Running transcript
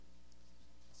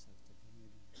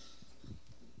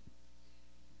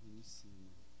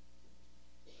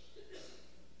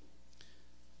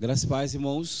Graças e paz,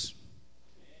 irmãos.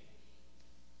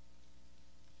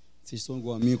 Vocês estão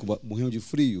igual a mim, morrendo de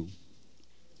frio?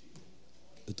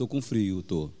 Eu estou com frio,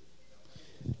 estou.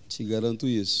 Te garanto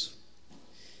isso.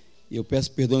 E eu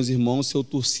peço perdão aos irmãos se eu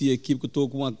torci aqui, porque eu estou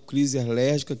com uma crise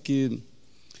alérgica que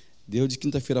deu de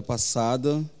quinta-feira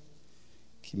passada,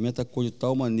 que me atacou de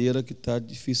tal maneira que está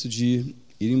difícil de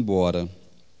ir embora.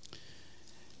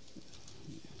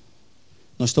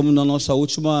 Nós estamos na nossa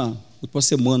última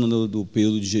semana do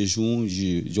período de jejum,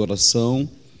 de oração,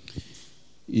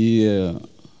 e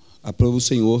aprovo o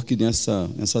Senhor que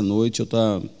nessa noite eu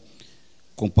estou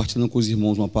compartilhando com os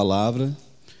irmãos uma palavra,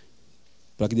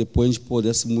 para que depois a gente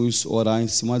pudéssemos orar em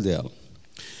cima dela.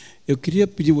 Eu queria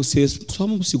pedir a vocês, só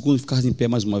um segundo, ficar em pé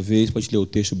mais uma vez, para a gente ler o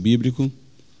texto bíblico.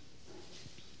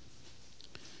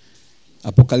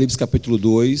 Apocalipse capítulo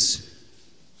 2.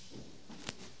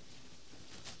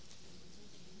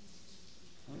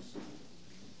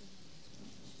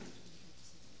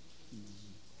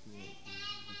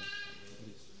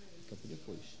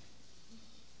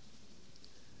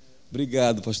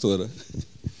 Obrigado, pastora.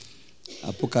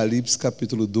 Apocalipse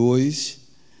capítulo 2,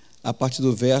 a partir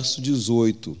do verso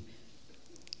 18.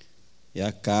 É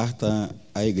a carta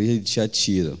à igreja de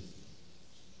Tiatira.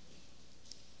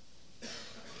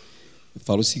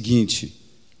 Fala o seguinte: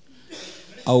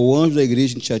 ao anjo da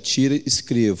igreja de Tiatira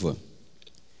escreva: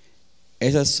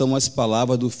 estas são as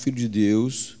palavras do Filho de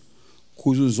Deus,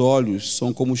 cujos olhos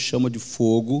são como chama de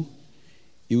fogo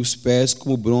e os pés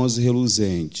como bronze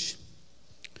reluzente.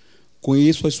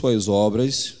 Conheço as suas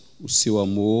obras, o seu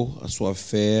amor, a sua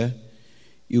fé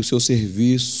e o seu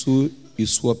serviço e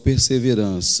sua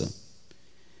perseverança.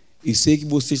 E sei que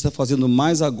você está fazendo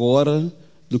mais agora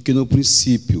do que no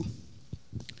princípio.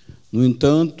 No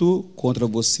entanto, contra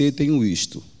você tenho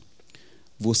isto: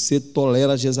 você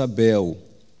tolera Jezabel,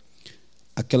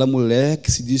 aquela mulher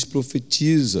que se diz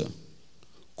profetiza.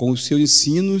 Com os seus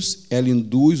ensinos, ela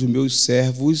induz os meus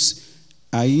servos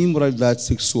à imoralidade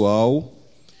sexual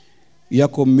e a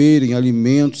comerem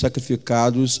alimentos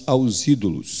sacrificados aos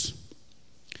ídolos.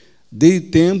 Dei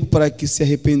tempo para que se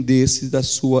arrependesse da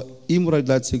sua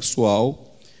imoralidade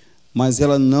sexual, mas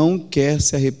ela não quer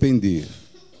se arrepender.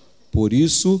 Por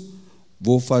isso,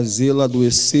 vou fazê-la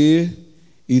adoecer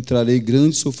e trarei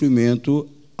grande sofrimento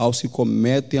aos que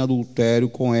cometem adultério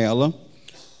com ela,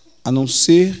 a não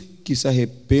ser que se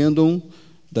arrependam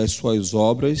das suas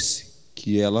obras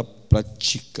que ela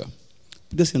pratica.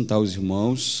 Podia sentar os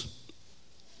irmãos.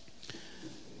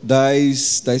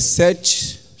 Das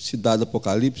 7 cidades do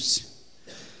Apocalipse,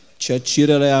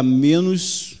 Tiatira ela é a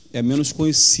menos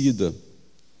conhecida,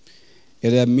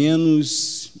 ela é a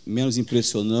menos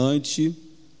impressionante,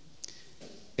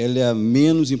 ela é a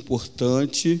menos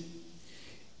importante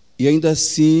e ainda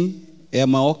assim é a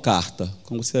maior carta,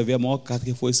 como você vai ver, a maior carta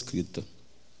que foi escrita.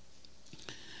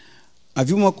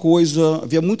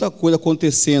 Havia muita coisa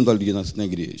acontecendo ali na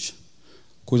igreja,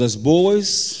 coisas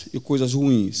boas e coisas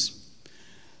ruins.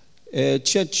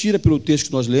 Tiatira, pelo texto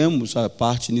que nós lemos, a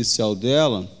parte inicial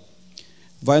dela,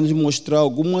 vai nos mostrar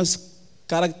algumas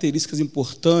características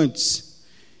importantes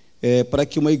para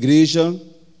que uma igreja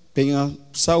tenha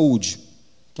saúde.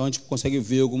 Então a gente consegue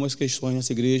ver algumas questões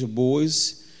nessa igreja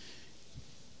boas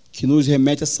que nos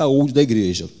remete à saúde da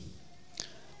igreja.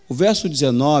 O verso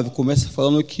 19 começa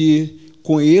falando que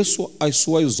conheço as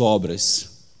suas obras.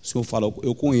 O Senhor fala,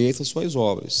 eu conheço as suas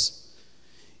obras.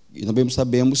 E também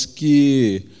sabemos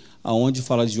que aonde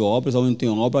fala de obras, aonde tem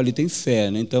obra, ali tem fé,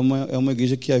 né? Então é uma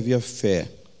igreja que havia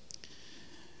fé.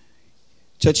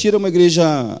 Tiatira é uma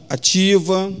igreja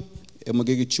ativa, é uma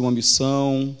igreja que tinha uma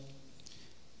missão,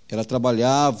 ela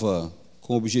trabalhava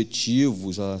com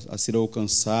objetivos a serem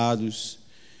alcançados,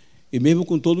 e mesmo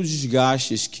com todos os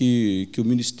desgastes que o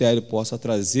ministério possa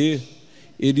trazer,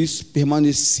 eles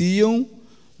permaneciam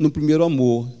no primeiro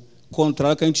amor,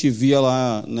 contrário ao que a gente via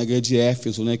lá na igreja de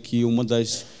Éfeso, né, que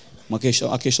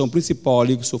a questão principal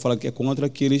ali que o Senhor fala que é contra,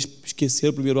 que eles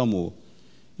esqueceram o primeiro amor.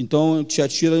 Então,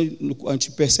 Tiatira, a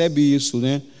gente percebe isso,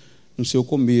 né, no seu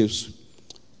começo.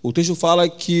 O texto fala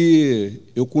que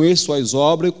eu conheço as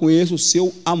obras e conheço o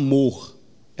seu amor.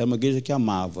 Era uma igreja que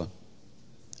amava.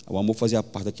 O amor fazia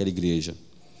parte daquela igreja.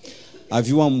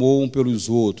 Havia um amor um pelos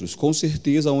outros. Com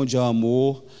certeza, onde há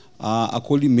amor, há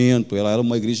acolhimento. Ela era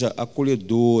uma igreja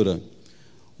acolhedora,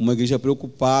 uma igreja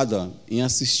preocupada em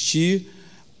assistir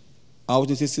aos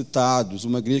necessitados,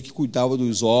 uma igreja que cuidava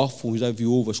dos órfãos, das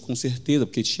viúvas, com certeza,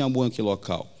 porque tinha amor naquele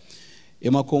local.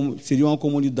 Seria uma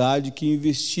comunidade que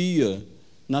investia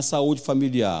na saúde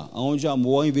familiar, onde há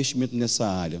amor, há investimento nessa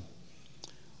área.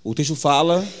 O texto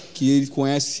fala que ele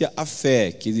conhece a fé,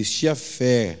 que existia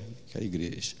fé naquela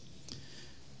igreja.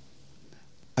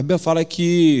 A Bíblia fala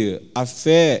que a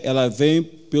fé, ela vem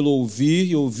pelo ouvir,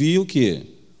 e ouvir o quê?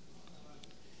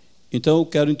 Então eu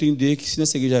quero entender que se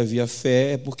nessa igreja havia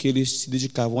fé, é porque eles se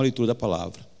dedicavam à leitura da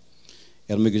palavra.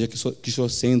 Era uma igreja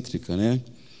cristocêntrica, né?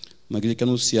 Uma igreja que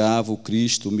anunciava o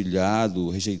Cristo humilhado,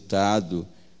 rejeitado,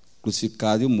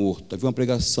 crucificado e morto. Havia uma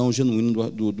pregação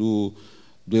genuína do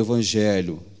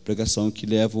Evangelho, pregação que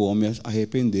leva o homem a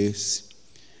arrepender-se.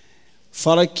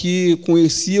 Fala que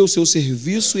conhecia o seu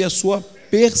serviço e a sua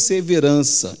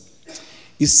perseverança.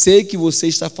 E sei que você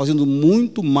está fazendo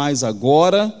muito mais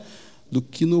agora do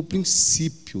que no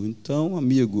princípio. Então,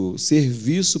 amigo,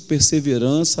 serviço,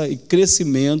 perseverança e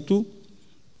crescimento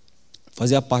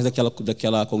fazia parte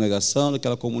daquela congregação,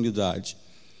 daquela comunidade.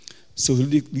 Seus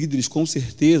líderes, com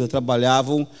certeza,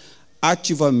 trabalhavam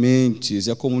ativamente, e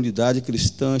a comunidade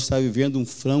cristã estava vivendo um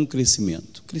franco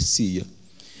crescimento, crescia.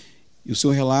 E o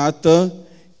Senhor relata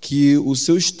que o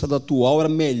seu estado atual era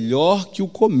melhor que o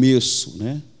começo,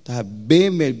 né? Estava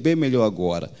bem melhor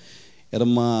agora. Era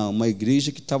uma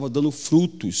igreja que estava dando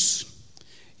frutos.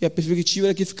 E a perspectiva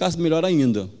era que ficasse melhor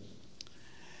ainda.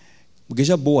 Uma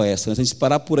igreja boa essa, né? Se a gente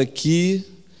parar por aqui,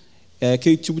 é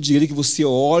aquele tipo de igreja que você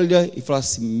olha e fala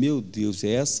assim, meu Deus, é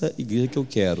essa igreja que eu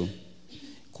quero.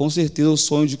 Com certeza é o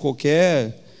sonho de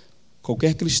qualquer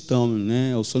cristão,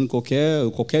 né? É o sonho de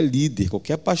qualquer líder,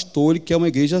 qualquer pastor, ele quer uma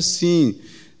igreja assim,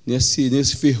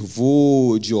 nesse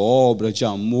fervor de obra, de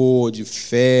amor, de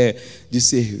fé, de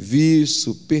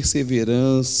serviço,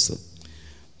 perseverança.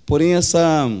 Porém,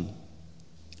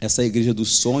 essa igreja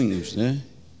dos sonhos, né?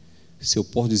 Se eu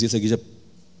posso dizer, essa igreja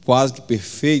quase que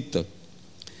perfeita,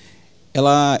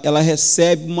 ela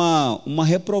recebe uma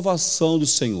reprovação do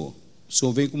Senhor. O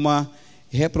Senhor vem com uma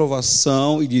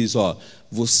reprovação e diz,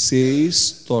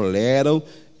 vocês toleram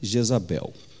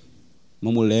Jezabel,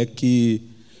 uma mulher que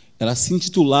ela se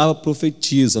intitulava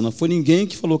profetisa, não foi ninguém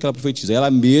que falou que ela profetiza,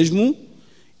 ela mesma,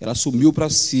 ela assumiu para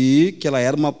si que ela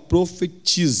era uma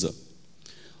profetisa,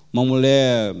 uma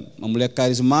mulher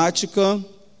carismática,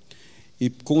 e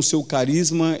com o seu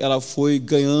carisma ela foi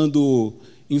ganhando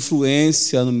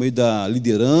influência no meio da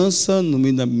liderança, no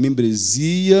meio da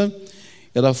membresia,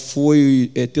 ela foi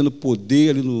tendo poder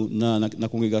ali na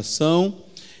congregação,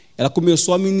 ela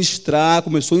começou a ministrar,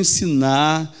 começou a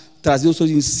ensinar, trazer os seus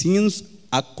ensinos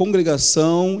à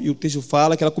congregação, e o texto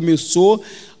fala que ela começou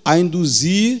a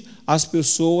induzir as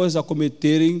pessoas a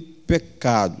cometerem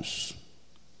pecados.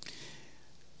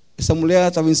 Essa mulher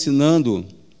estava ensinando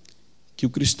que o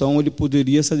cristão ele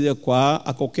poderia se adequar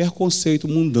a qualquer conceito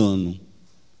mundano,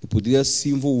 ele poderia se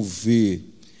envolver.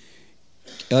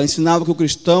 Ela ensinava que o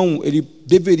cristão ele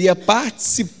deveria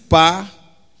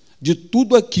participar de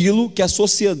tudo aquilo que a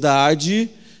sociedade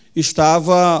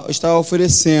estava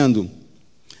oferecendo.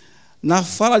 Na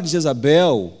fala de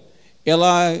Jezabel,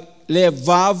 ela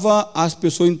levava as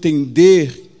pessoas a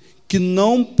entender que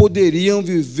não poderiam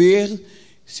viver,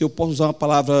 se eu posso usar uma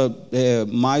palavra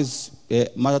mais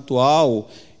atual,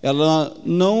 ela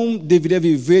não deveria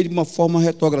viver de uma forma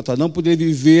retrógrada, não poderia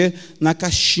viver na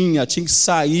caixinha, tinha que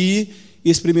sair e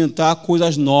experimentar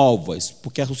coisas novas,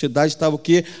 porque a sociedade estava o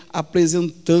quê?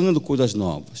 Apresentando coisas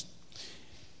novas.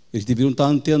 Eles deveriam estar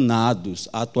antenados,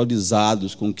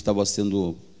 atualizados com o que estava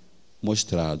sendo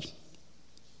mostrado.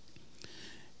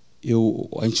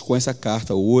 A gente conhece a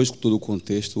carta hoje, com todo o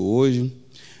contexto hoje,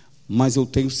 mas eu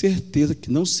tenho certeza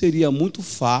que não seria muito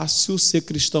fácil ser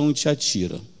cristão em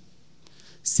Tiatira.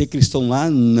 Ser cristão lá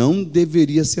não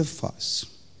deveria ser fácil.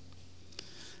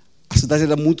 A cidade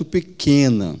era muito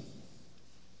pequena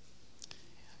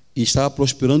e estava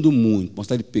prosperando muito. Uma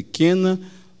cidade pequena,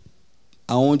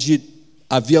 onde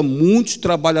havia muitos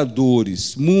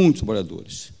trabalhadores.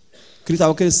 Que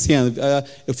estava crescendo.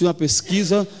 Eu fiz uma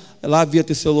pesquisa, lá havia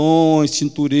tecelões,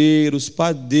 tintureiros,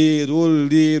 padeiros,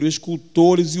 olheiros,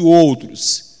 escultores e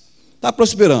outros. Está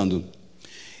prosperando.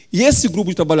 E esse grupo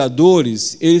de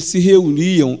trabalhadores, eles se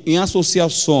reuniam em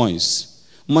associações,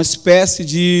 uma espécie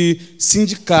de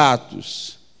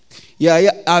sindicatos. E aí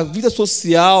a vida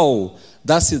social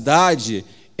da cidade,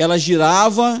 ela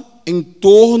girava em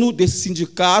torno desses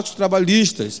sindicatos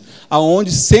trabalhistas,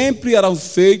 aonde sempre eram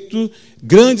feitas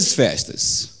grandes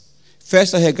festas.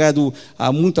 Festa regada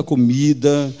a muita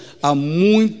comida, a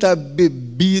muita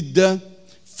bebida,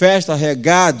 festa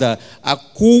regada a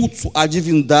cultos, a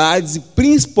divindades, e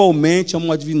principalmente a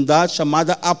uma divindade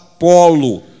chamada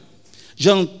Apolo.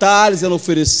 Jantares eram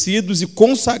oferecidos e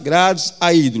consagrados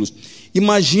a ídolos.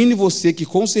 Imagine você que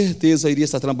com certeza iria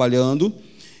estar trabalhando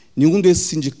em um desses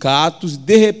sindicatos, e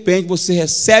de repente você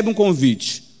recebe um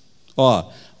convite.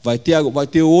 vai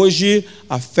ter hoje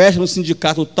a festa no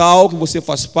sindicato tal, que você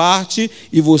faz parte,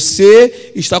 e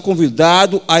você está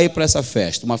convidado a ir para essa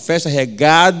festa. Uma festa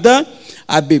regada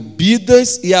a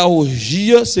bebidas e a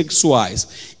orgias sexuais.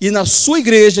 E na sua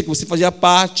igreja, que você fazia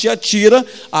parte, Tiatira,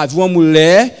 havia uma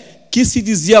mulher que se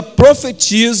dizia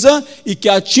profetisa e que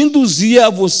te induzia a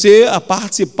você a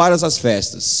participar dessas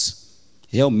festas.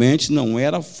 Realmente não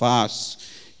era fácil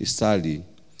estar ali.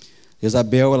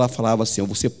 Jezabel, ela falava assim: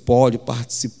 você pode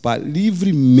participar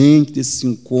livremente desses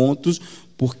encontros,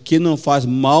 porque não faz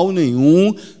mal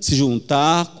nenhum se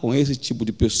juntar com esse tipo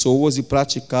de pessoas e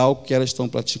praticar o que elas estão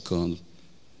praticando.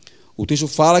 O texto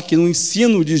fala que no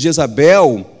ensino de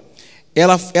Jezabel,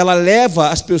 ela leva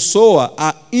as pessoas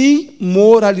à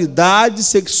imoralidade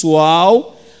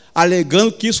sexual,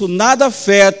 alegando que isso nada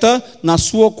afeta na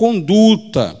sua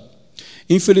conduta.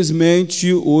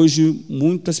 Infelizmente, hoje,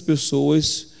 muitas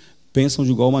pessoas pensam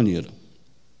de igual maneira.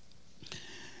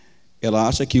 Ela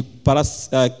acha que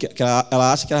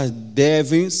elas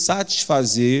devem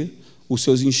satisfazer os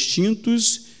seus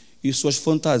instintos e suas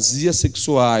fantasias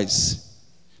sexuais,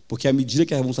 porque à medida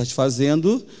que elas vão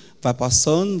satisfazendo, vai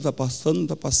passando.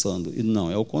 E não,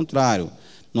 é o contrário.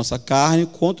 Nossa carne,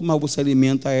 quanto mais você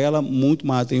alimenta ela, muito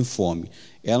mais ela tem fome.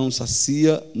 Ela não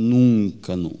sacia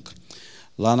nunca.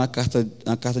 Lá na carta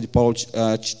de Paulo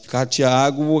a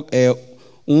Tiago,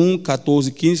 1,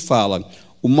 14, 15, fala: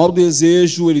 o mau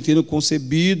desejo, ele tendo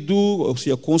concebido, ou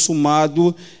seja,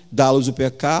 consumado, dá à luz o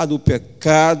pecado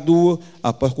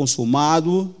após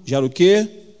consumado, gera o quê?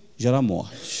 Gera a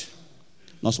morte.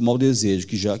 Nosso mau desejo,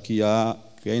 que há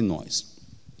em nós.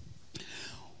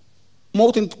 Uma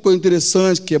outra coisa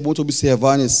interessante, que é bom te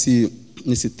observar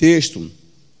nesse texto,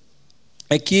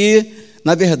 é que,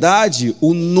 na verdade,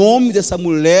 o nome dessa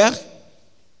mulher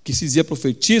que se dizia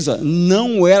profetisa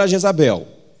não era Jezabel.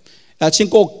 Ela tinha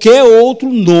qualquer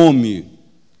outro nome,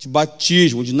 de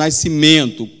batismo, de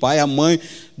nascimento, o pai, a mãe,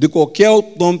 de qualquer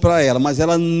outro nome para ela, mas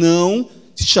ela não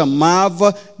se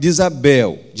chamava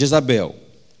Jezabel.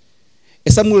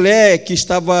 Essa mulher que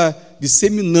estava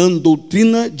disseminando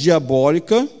doutrina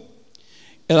diabólica,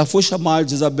 ela foi chamada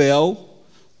de Jezabel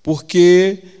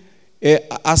porque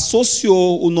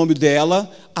associou o nome dela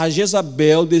a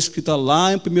Jezabel, descrita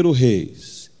lá em 1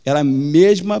 Reis. Era a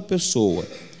mesma pessoa.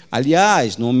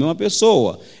 Aliás, não a mesma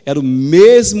pessoa, era o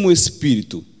mesmo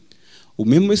espírito. O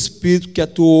mesmo espírito que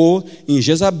atuou em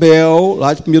Jezabel,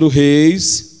 lá de 1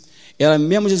 Reis, era a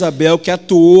mesma Jezabel que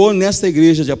atuou nessa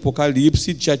igreja de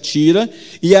Apocalipse, Tiatira,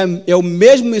 e é o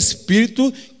mesmo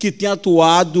espírito que tem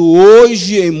atuado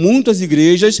hoje em muitas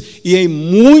igrejas e em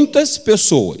muitas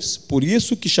pessoas. Por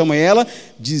isso que chama ela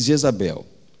de Jezabel.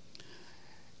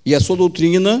 E a sua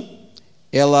doutrina,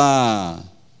 ela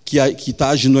que está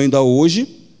agindo ainda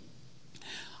hoje,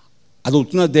 a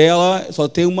doutrina dela só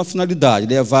tem uma finalidade: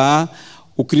 levar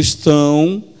o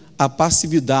cristão à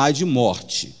passividade e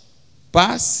morte.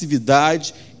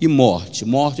 Passividade e morte.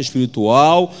 Morte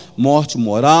espiritual, morte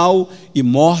moral e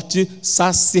morte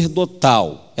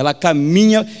sacerdotal. Ela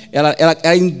caminha,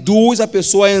 ela induz a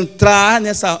pessoa a entrar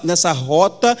nessa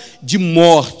rota de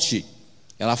morte.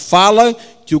 Ela fala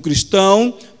que o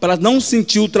cristão, para não se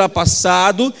sentir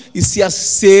ultrapassado e se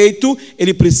aceito,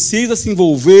 ele precisa se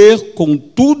envolver com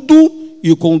tudo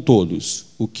e com todos,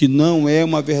 o que não é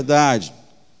uma verdade.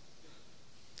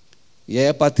 E aí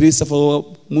a Patrícia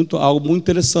falou algo muito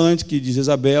interessante que diz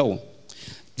Jezabel.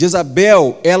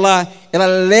 Jezabel, ela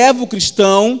leva o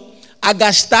cristão a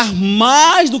gastar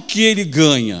mais do que ele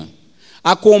ganha,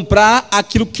 a comprar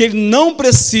aquilo que ele não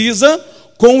precisa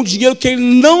com o dinheiro que ele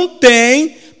não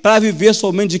tem, para viver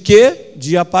somente de quê?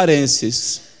 De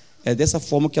aparências. É dessa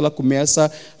forma que ela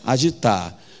começa a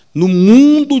agitar. No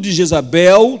mundo de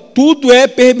Jezabel, tudo é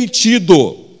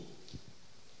permitido.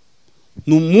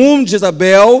 No mundo de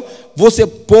Jezabel, você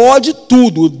pode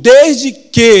tudo, desde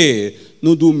que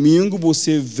no domingo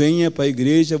você venha para a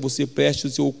igreja, você preste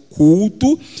o seu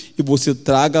culto e você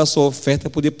traga a sua oferta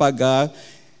para poder pagar,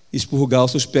 expurgar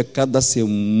os seus pecados da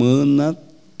semana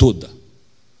toda.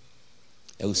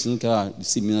 É o ensino que ela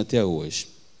dissemina até hoje.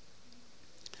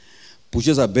 Por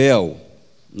Jezabel,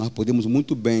 nós podemos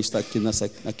muito bem estar aqui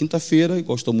na quinta-feira,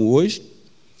 igual estamos hoje,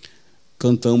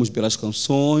 cantamos pelas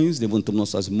canções, levantamos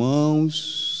nossas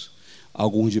mãos,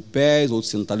 alguns de pés, outros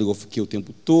sentados igual eu fiquei o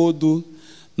tempo todo.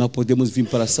 Nós podemos vir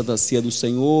para a Santa Ceia do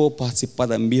Senhor, participar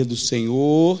da mesa do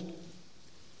Senhor.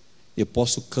 Eu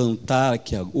posso cantar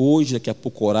aqui hoje, daqui a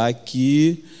pouco orar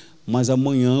aqui, mas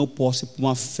amanhã eu posso ir para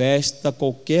uma festa,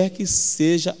 qualquer que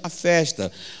seja a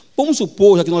festa. Vamos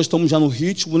supor, já que nós estamos já no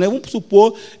ritmo, né? Vamos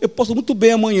supor, eu posso muito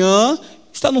bem amanhã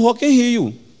estar no Rock in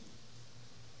Rio,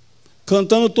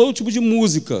 cantando todo tipo de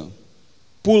música.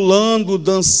 pulando,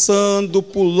 dançando,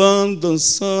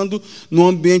 num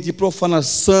ambiente de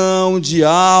profanação, de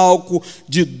álcool,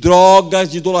 de drogas,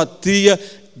 de idolatria,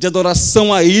 de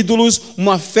adoração a ídolos,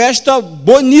 uma festa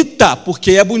bonita,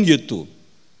 porque é bonito.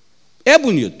 É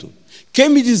bonito.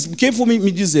 Quem for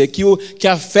me dizer que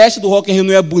a festa do Rock in Rio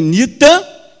não é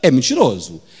bonita, é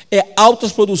mentiroso. É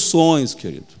altas produções,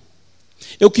 querido.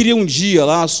 Eu queria um dia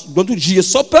lá, durante o dia,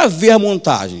 só para ver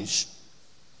montagens.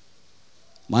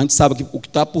 Mas a gente sabe o que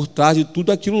está por trás de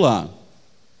tudo aquilo lá.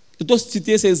 Eu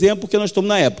citei esse exemplo porque nós estamos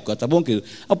na época, tá bom, querido?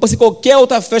 Eu passei qualquer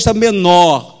outra festa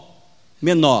menor,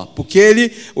 porque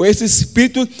esse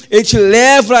Espírito, ele te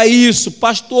leva a isso.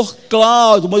 Pastor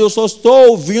Claudio, mas eu só estou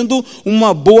ouvindo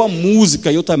uma boa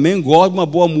música, e eu também gosto de uma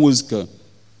boa música.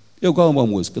 Eu gosto de uma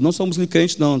boa música, não somos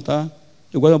crentes não, tá?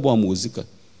 Eu gosto de uma boa música.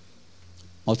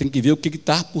 Mas tem que ver o que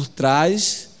está por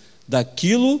trás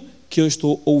daquilo que eu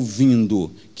estou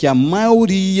ouvindo, que a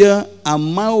maioria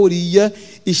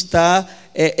está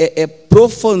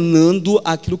profanando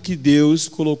aquilo que Deus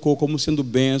colocou como sendo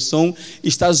bênção,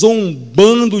 está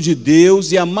zombando de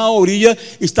Deus, e a maioria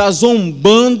está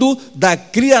zombando da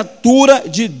criatura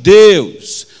de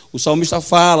Deus. O salmista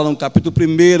fala no capítulo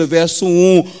 1, verso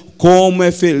 1, como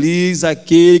é feliz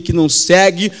aquele que não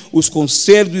segue os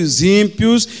conselhos dos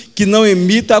ímpios, que não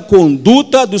imita a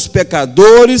conduta dos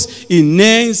pecadores e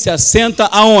nem se assenta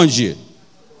aonde?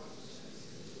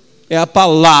 É a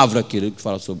palavra, querido, que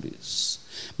fala sobre isso.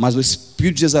 Mas o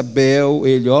espírito de Jezabel,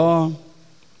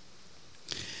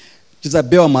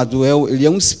 Jezabel, amado, ele é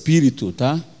um espírito,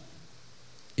 tá?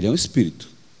 Ele é um espírito.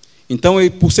 Então,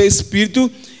 por ser espírito,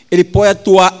 ele pode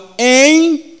atuar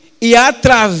em e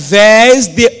através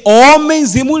de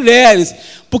homens e mulheres.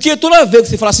 Porque toda vez que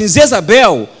você fala assim,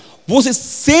 Jezabel, você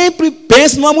sempre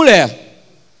pensa numa mulher.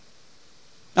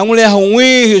 A mulher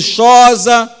ruim,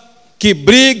 rixosa, que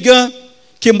briga,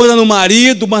 que manda no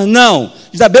marido, mas não.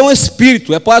 Jezabel é um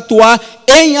espírito, pode atuar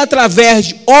em e através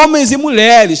de homens e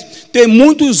mulheres. Tem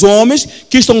muitos homens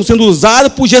que estão sendo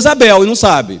usados por Jezabel e não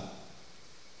sabem.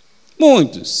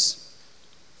 Muitos.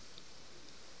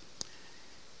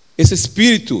 Esse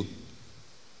espírito,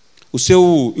 o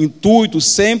seu intuito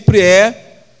sempre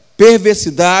é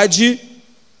perversidade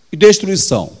e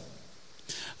destruição.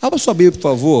 Abra sua Bíblia, por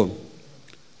favor,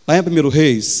 lá em 1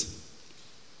 Reis,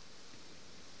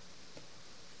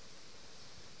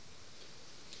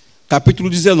 capítulo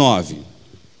 19.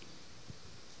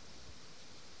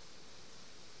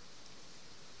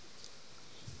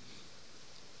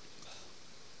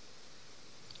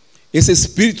 Esse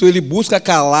espírito, ele busca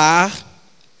calar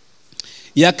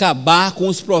e acabar com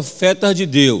os profetas de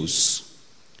Deus.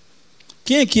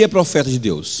 Quem aqui é profeta de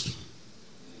Deus?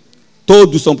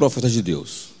 Todos são profetas de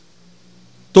Deus.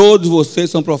 Todos vocês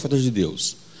são profetas de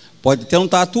Deus. Pode até não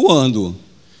estar atuando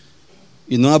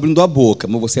e não abrindo a boca,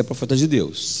 mas você é profeta de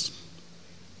Deus.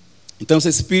 Então esse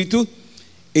espírito,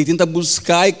 ele tenta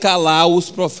buscar e calar os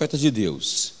profetas de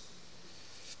Deus.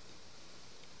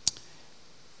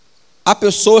 Há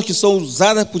pessoas que são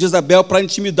usadas por Jezabel para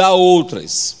intimidar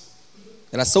outras.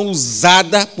 Elas são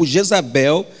usadas por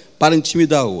Jezabel para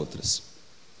intimidar outras.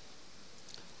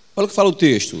 Olha o que fala o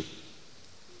texto,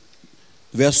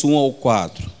 verso 1 ao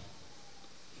 4.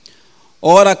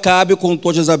 Ora, Acabe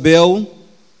contou a Jezabel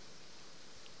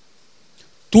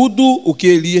tudo o que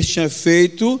Elias tinha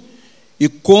feito e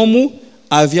como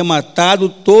havia matado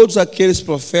todos aqueles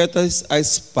profetas à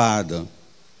espada.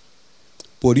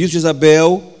 Por isso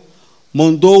Jezabel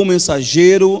mandou um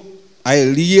mensageiro a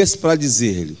Elias para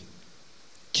dizer-lhe: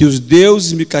 que os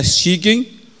deuses me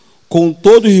castiguem com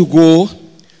todo rigor,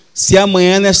 se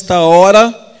amanhã nesta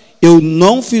hora eu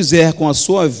não fizer com a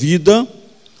sua vida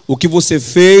o que você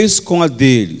fez com a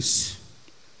deles.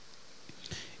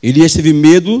 Elias teve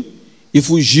medo e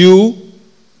fugiu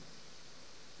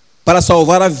para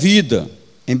salvar a vida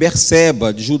em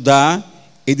Berseba de Judá,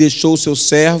 e deixou o seu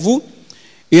servo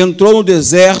e entrou no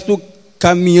deserto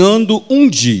caminhando um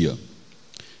dia.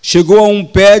 Chegou a um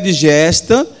pé de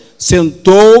gesta,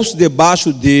 sentou-se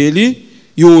debaixo dele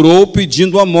e orou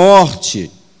pedindo a morte.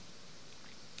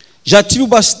 Já tive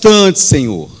bastante,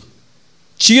 Senhor.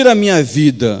 Tira a minha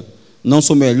vida, não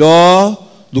sou melhor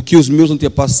do que os meus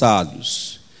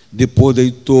antepassados. Depois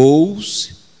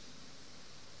deitou-se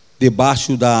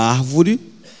debaixo da árvore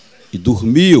e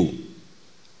dormiu.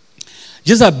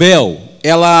 Jezabel,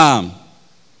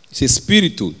 esse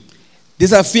espírito,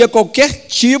 desafia qualquer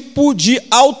tipo de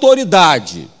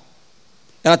autoridade.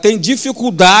 Ela tem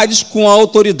dificuldades com a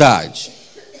autoridade.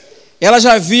 Ela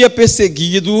já havia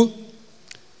perseguido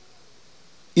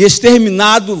e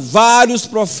exterminado vários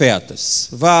profetas.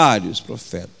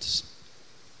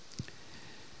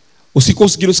 Os que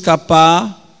conseguiram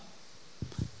escapar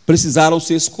precisaram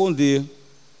se esconder.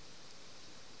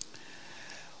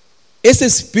 Esse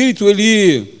espírito,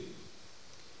 ele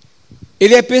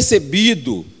é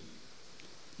percebido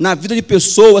na vida de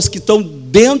pessoas que estão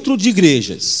dentro de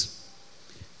igrejas,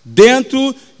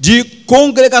 dentro de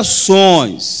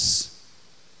congregações,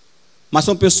 mas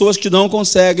são pessoas que não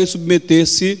conseguem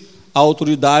submeter-se à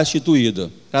autoridade instituída.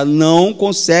 Ela não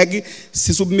consegue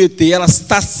se submeter, ela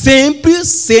está sempre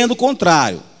sendo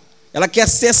contrário. Ela quer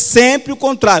ser sempre o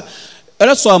contrário.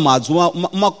 Olha só, amados,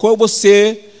 uma coisa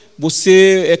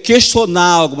você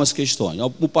questionar algumas questões.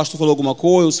 O pastor falou alguma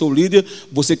coisa, o seu líder,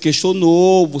 você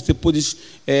questionou, você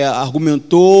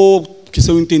argumentou, porque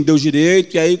você não entendeu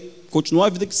direito, e aí continua a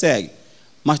vida que segue.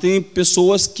 Mas tem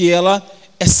pessoas que ela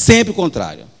é sempre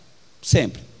contrária.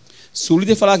 Sempre. Se o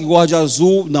líder falar que gosta de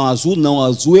azul,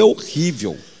 azul é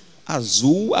horrível.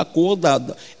 Azul, a cor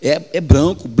é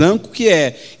branco, branco que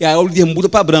é. E aí o líder muda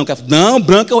para branco. Não,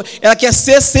 branco, ela quer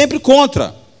ser sempre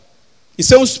contra.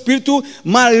 Isso é um espírito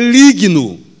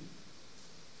maligno,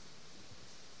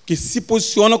 que se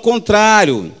posiciona ao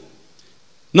contrário.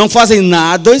 Não fazem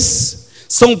nada,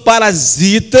 são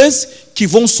parasitas que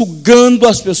vão sugando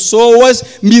as pessoas,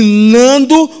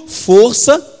 minando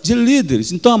força de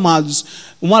líderes. Então, amados,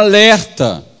 um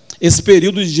alerta. Esse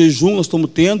período de jejum que nós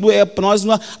estamos tendo é para nós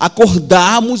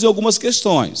acordarmos em algumas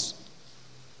questões.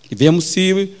 E vemos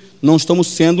se não estamos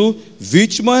sendo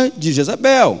vítima de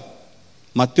Jezabel.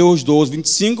 Mateus 12,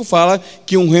 25 fala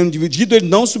que um reino dividido ele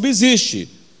não subsiste.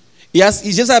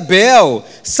 E Jezabel,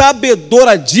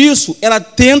 sabedora disso, ela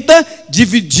tenta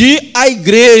dividir a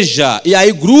igreja. E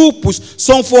aí grupos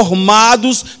são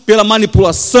formados pela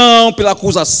manipulação, pela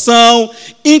acusação,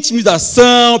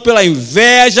 intimidação, pela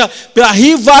inveja, pela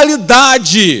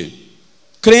rivalidade.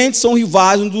 Crentes são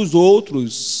rivais uns dos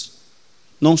outros.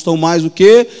 Não estão mais o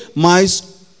quê? Mais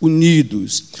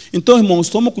unidos. Então, irmãos,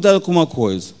 toma cuidado com uma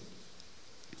coisa.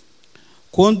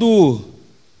 Quando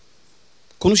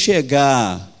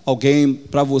chegar alguém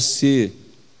para você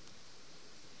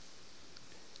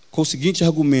com o seguinte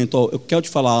argumento: eu quero te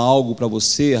falar algo para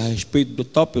você a respeito de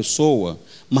tal pessoa,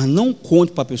 mas não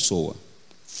conte para a pessoa,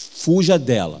 fuja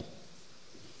dela.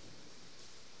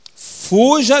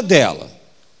 Fuja dela.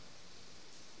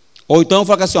 Ou então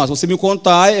fala assim: se você me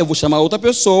contar, eu vou chamar outra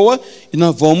pessoa e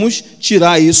nós vamos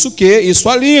tirar isso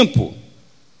a limpo.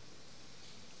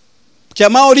 Porque a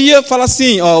maioria fala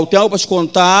assim: eu tenho algo para te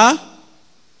contar,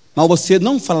 mas você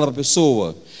não fala para a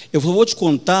pessoa. Eu vou te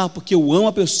contar porque eu amo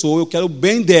a pessoa, eu quero o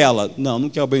bem dela. Não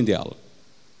quero o bem dela.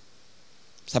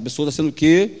 Essa pessoa está sendo o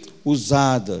quê?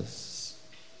 Usada.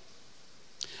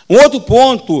 Um outro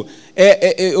ponto,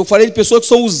 eu falei de pessoas que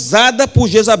são usadas por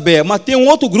Jezabel, mas tem um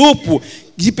outro grupo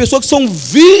de pessoas que são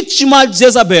vítimas de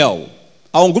Jezabel.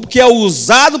 Há um grupo que é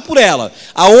usado por ela,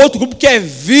 há outro grupo que é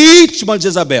vítima de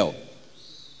Jezabel.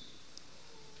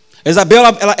 Jezabel,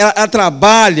 ela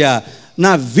trabalha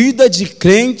na vida de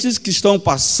crentes que estão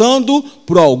passando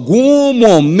por algum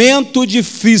momento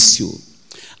difícil.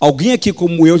 Alguém aqui,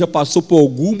 como eu, já passou por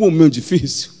algum momento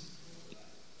difícil?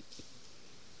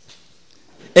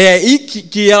 É aí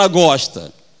que ela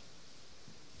gosta.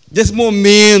 Desse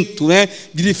momento,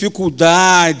 de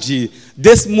dificuldade,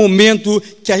 desse momento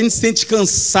que a gente se sente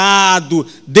cansado,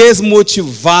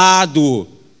 desmotivado,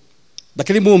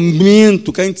 daquele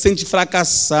momento que a gente se sente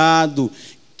fracassado,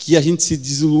 que a gente se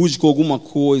desilude com alguma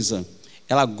coisa.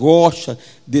 Ela gosta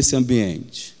desse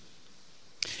ambiente.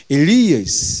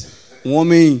 Elias, um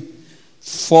homem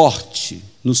forte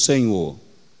no Senhor,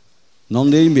 não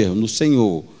nele mesmo, no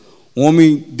Senhor, um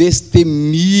homem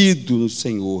destemido no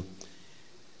Senhor.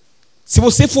 Se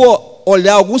você for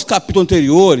olhar alguns capítulos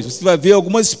anteriores, você vai ver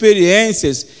algumas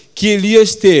experiências que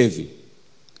Elias teve.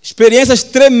 Experiências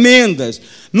tremendas.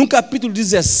 No capítulo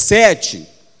 17,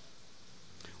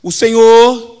 o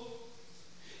Senhor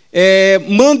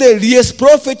manda Elias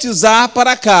profetizar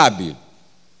para Acabe.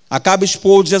 Acabe,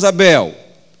 esposo de Jezabel.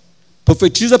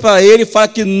 Profetiza para ele e fala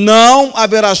que não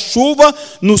haverá chuva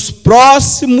nos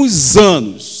próximos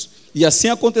anos. E assim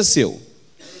aconteceu.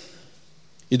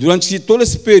 E durante todo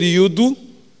esse período,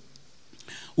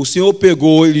 o Senhor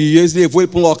pegou Elias, levou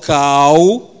ele para um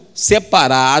local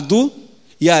separado,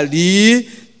 e ali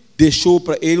deixou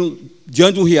para ele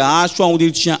diante de um riacho, onde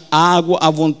ele tinha água à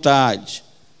vontade.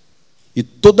 E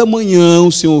toda manhã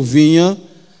o Senhor vinha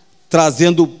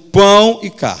trazendo pão e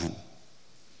carne.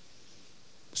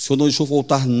 O Senhor não deixou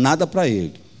faltar nada para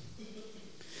ele.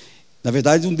 Na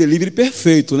verdade, um delivery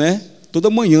perfeito, Toda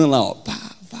manhã lá,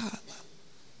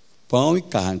 pão e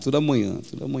carne, toda manhã.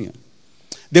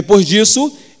 Depois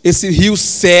disso, esse rio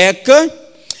seca,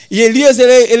 e Elias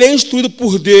ele é instruído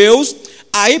por Deus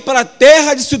a ir para a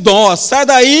terra de Sidom. Sai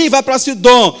daí e vai para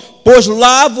Sidom, pois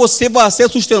lá você vai ser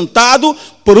sustentado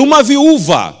por uma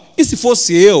viúva. E se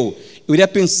fosse eu iria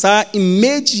pensar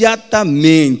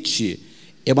imediatamente,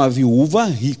 é uma viúva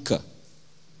rica.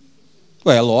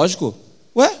 Ué, é lógico.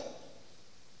 Ué,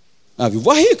 uma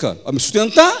viúva rica, vai me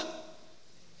sustentar.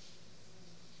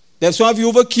 Deve ser uma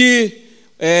viúva que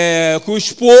o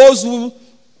esposo,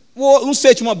 não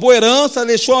sei, tinha uma boa herança,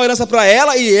 deixou uma herança para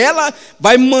ela e ela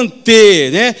vai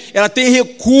manter, né? Ela tem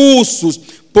recursos,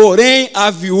 porém a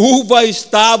viúva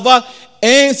estava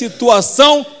em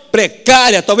situação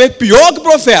precária, talvez pior que o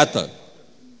profeta.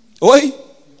 Oi?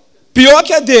 Pior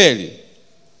que a dele.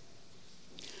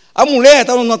 A mulher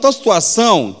estava numa tal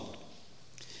situação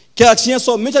que ela tinha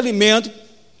somente alimento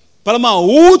para uma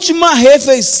última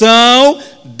refeição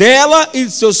dela e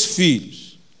de seus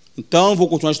filhos. Então, vou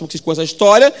continuar com essa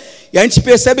história, e a gente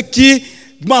percebe que,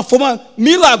 de uma forma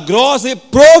milagrosa e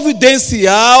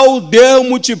providencial, Deus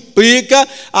multiplica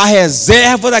a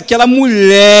reserva daquela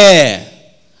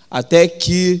mulher, até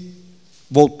que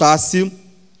voltasse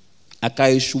a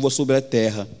cair chuva sobre a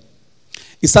terra.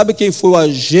 E sabe quem foi o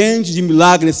agente de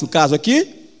milagre nesse caso aqui?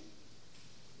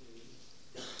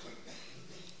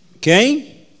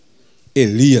 Quem?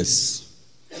 Elias,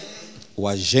 o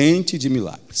agente de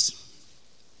milagres.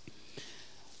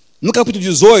 No capítulo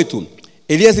 18,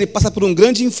 Elias ele passa por um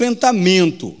grande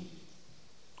enfrentamento.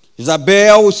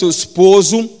 Isabel e seu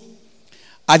esposo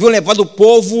haviam levado o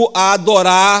povo a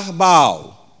adorar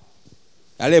Baal.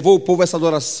 Ela levou o povo a essa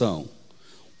adoração.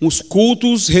 Uns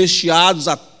cultos recheados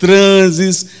a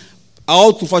transes,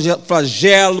 alto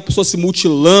flagelo, pessoas se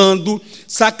mutilando,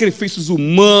 sacrifícios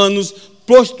humanos,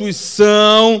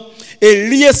 prostituição.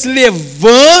 Elias se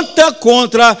levanta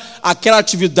contra aquela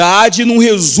atividade. Num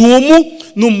resumo,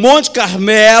 no Monte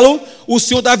Carmelo, o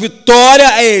Senhor dá vitória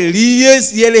a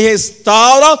Elias e ele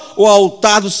restaura o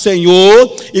altar do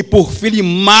Senhor e por fim ele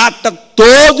mata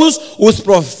todos os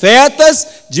profetas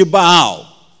de Baal.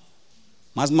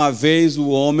 Mais uma vez o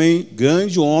homem,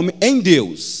 grande homem em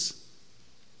Deus,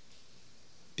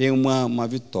 tem uma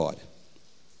vitória.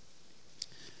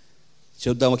 Deixa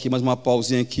eu dar aqui mais uma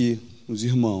pausinha aqui nos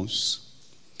irmãos.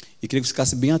 E queria que você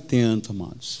ficasse bem atento,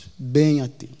 amados. Bem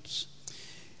atentos.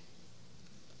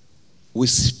 O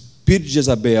espírito de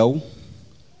Jezabel,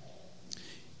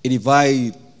 ele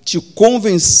vai te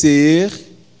convencer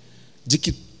de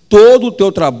que todo o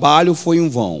teu trabalho foi em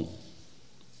vão.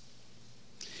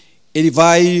 Ele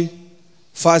vai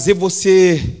fazer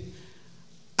você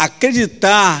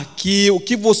acreditar que o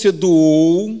que você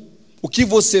doou, o que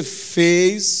você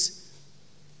fez,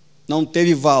 não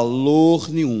teve valor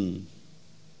nenhum.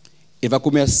 Ele vai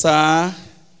começar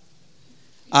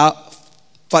a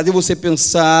fazer você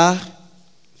pensar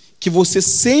que você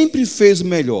sempre fez o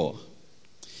melhor,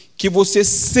 que você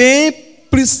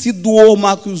sempre se doou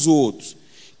mais que os outros,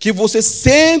 que você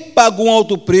sempre pagou um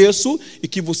alto preço e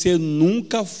que você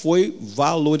nunca foi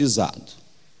valorizado.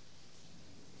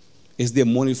 Esse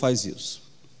demônio faz isso.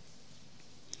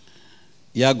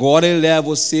 E agora ele leva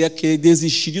você a querer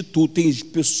desistir de tudo. Tem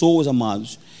pessoas,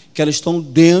 amados, que elas estão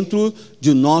dentro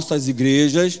de nossas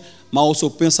igrejas, mas o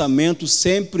seu pensamento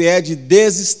sempre é de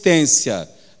desistência,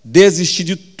 desistir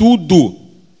de tudo.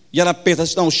 E ela pensa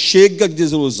assim, não, chega de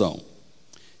desilusão,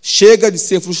 chega de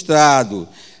ser frustrado,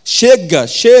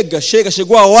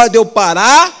 chegou a hora de eu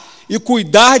parar e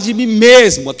cuidar de mim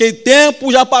mesmo. Aquele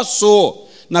tempo já passou,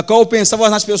 na qual eu pensava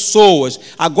nas pessoas.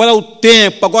 Agora é o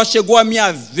tempo, agora chegou a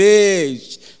minha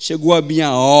vez, chegou a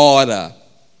minha hora.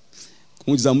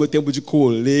 Como diz a mãe, tempo de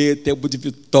colher, tempo de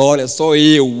vitória, só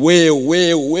eu.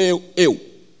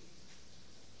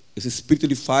 Esse espírito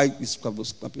ele faz isso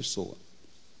com a pessoa.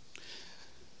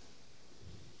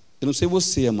 Eu não sei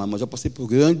você, amado, mas eu passei por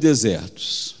grandes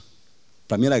desertos.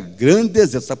 Para mim era grande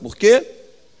deserto, sabe por quê?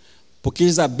 Porque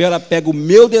Isabela pega o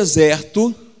meu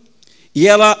deserto e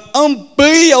ela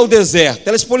amplia o deserto,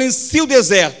 ela exponencia o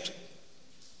deserto.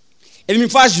 Ele me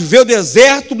faz ver o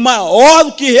deserto maior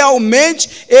do que realmente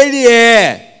ele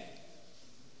é.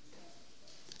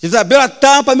 Isabela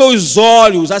tapa meus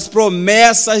olhos, as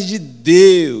promessas de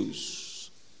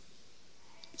Deus.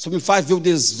 Só me faz ver o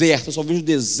deserto, eu só vejo o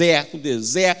deserto,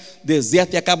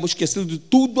 e acabo esquecendo de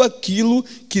tudo aquilo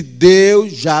que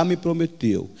Deus já me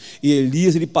prometeu. E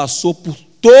Elias, ele passou por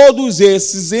todos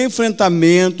esses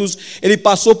enfrentamentos, ele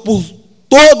passou por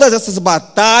todas essas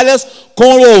batalhas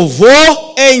com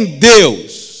louvor em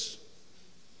Deus.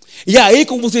 E aí,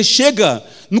 quando você chega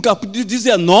no capítulo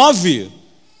 19,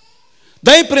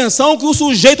 dá a impressão que o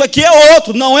sujeito aqui é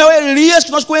outro, não é o Elias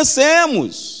que nós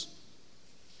conhecemos.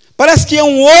 Parece que é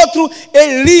um outro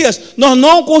Elias. Nós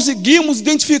não conseguimos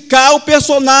identificar o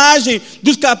personagem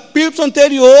dos capítulos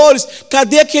anteriores.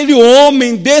 Cadê aquele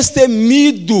homem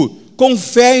destemido, com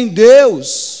fé em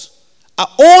Deus?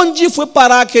 Aonde foi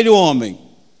parar aquele homem?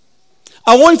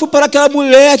 Aonde foi parar aquela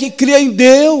mulher que cria em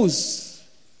Deus?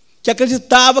 Que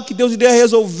acreditava que Deus iria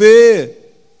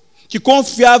resolver? Que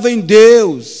confiava em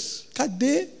Deus?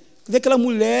 Cadê? Cadê aquela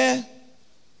mulher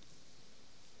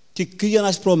que cria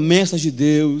nas promessas de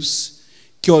Deus,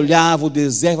 que olhava o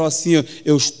deserto e falava assim: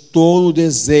 eu estou no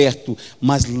deserto,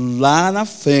 mas lá na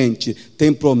frente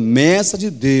tem promessa de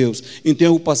Deus, então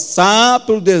eu vou passar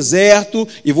pelo deserto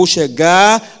e vou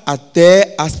chegar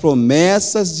até as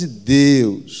promessas de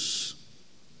Deus.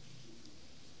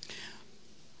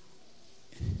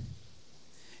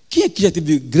 Quem aqui já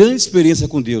teve grande experiência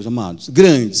com Deus, amados?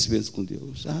 Grande experiência com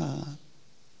Deus.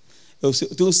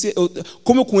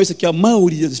 Como eu conheço aqui a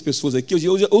maioria das pessoas aqui,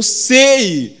 eu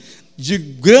sei de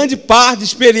grande parte de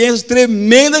experiências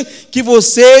tremendas que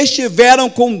vocês tiveram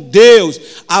com Deus.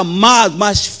 Amado,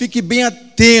 mas fique bem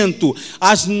atento.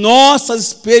 As nossas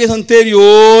experiências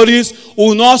anteriores,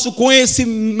 o nosso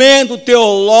conhecimento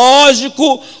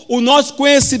teológico, o nosso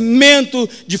conhecimento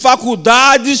de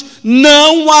faculdades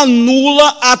não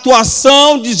anula a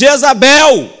atuação de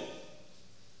Jezabel.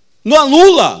 Não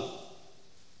anula.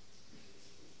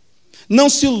 Não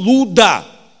se iluda.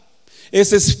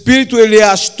 Esse espírito, ele é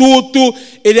astuto,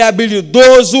 ele é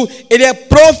habilidoso, ele é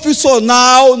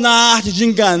profissional na arte de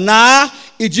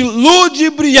enganar e de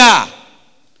ludibriar.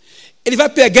 Ele vai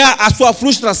pegar a sua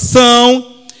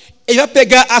frustração, ele vai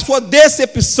pegar a sua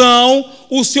decepção,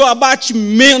 o seu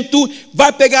abatimento,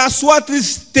 vai pegar a sua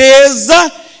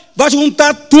tristeza, vai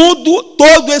juntar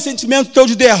todo esse sentimento teu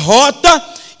de derrota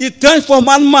e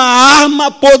transformar numa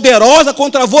arma poderosa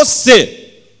contra você,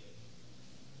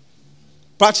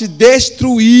 para te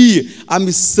destruir. A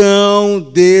missão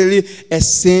dele é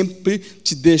sempre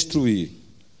te destruir.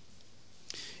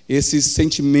 Esses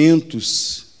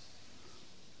sentimentos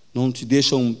não te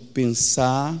deixam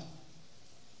pensar,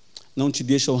 não te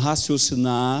deixam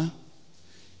raciocinar,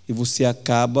 e você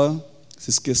acaba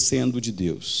se esquecendo de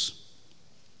Deus.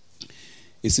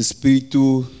 Esse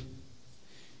espírito,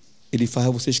 ele faz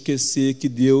você esquecer que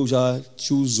Deus já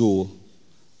te usou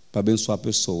para abençoar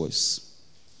pessoas.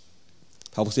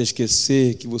 Para você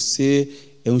esquecer que você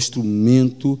é um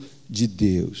instrumento de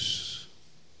Deus.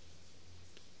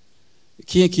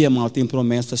 Quem aqui, amado, tem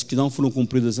promessas que não foram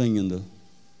cumpridas ainda?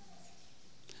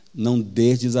 Não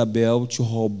deixe Isabel te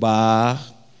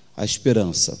roubar a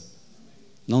esperança.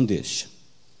 Não deixa.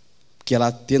 Porque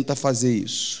ela tenta fazer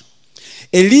isso.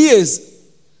 Elias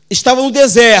estava no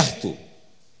deserto.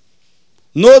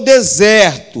 No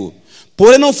deserto.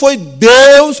 Porém, não foi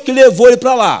Deus que levou ele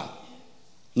para lá.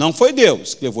 Não foi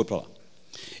Deus que levou para lá.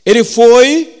 Ele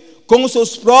foi com os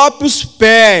seus próprios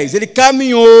pés. Ele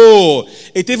caminhou.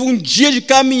 Ele teve um dia de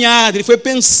caminhada. Ele foi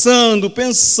pensando.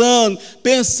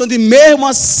 E mesmo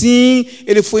assim,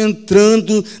 ele foi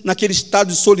entrando naquele estado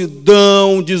de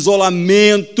solidão, de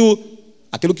isolamento.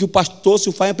 Aquilo que o pastor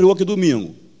Silfaia pregou aqui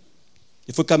domingo.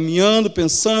 Ele foi caminhando,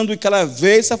 pensando e cada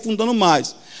vez se afundando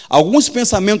mais. Alguns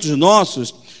pensamentos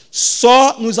nossos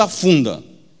só nos afundam.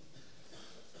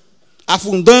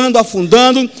 Afundando,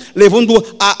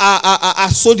 levando a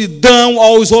solidão,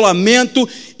 ao isolamento.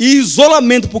 E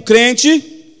isolamento para o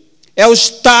crente é o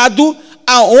estado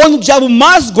aonde o diabo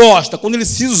mais gosta, quando ele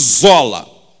se isola.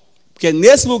 Porque é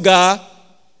nesse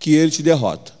lugar que ele te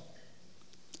derrota.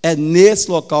 É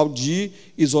nesse local de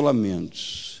isolamento.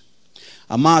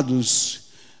 Amados,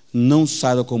 não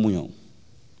saia da comunhão.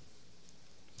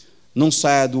 Não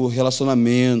saia do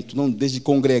relacionamento, não deixe de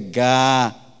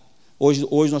congregar. Hoje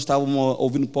nós estávamos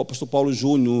ouvindo o pastor Paulo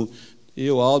Júnior,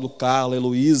 eu, Aldo, Carla,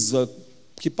 Heloísa,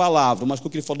 que palavra, mas o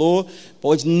que ele falou,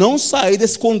 pode não sair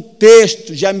desse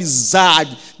contexto de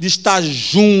amizade, de estar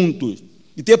juntos,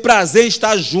 de ter prazer em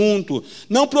estar junto,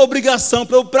 não por obrigação,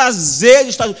 pelo prazer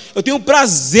de estar junto. Eu tenho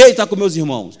prazer de estar com meus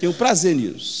irmãos, tenho prazer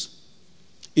nisso.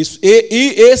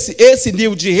 Esse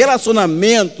nível de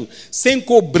relacionamento, sem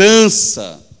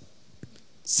cobrança,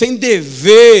 sem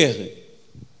dever,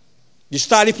 de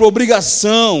estar ali por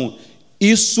obrigação,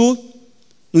 isso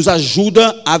nos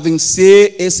ajuda a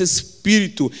vencer esse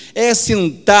espírito. É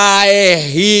sentar, é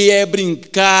rir, é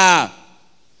brincar,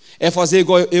 é fazer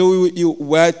igual eu e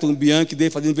o Elton Bianchi dele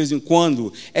fazendo de vez em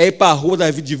quando, é ir para a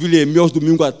rua de Villemeux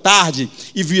domingo à tarde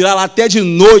e virar lá até de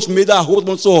noite, no meio da rua,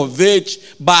 tomando sorvete,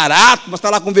 barato, mas está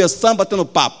lá conversando, batendo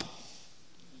papo.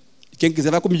 Quem quiser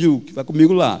vai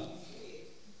comigo lá.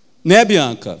 Né,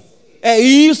 Bianca? É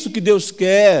isso que Deus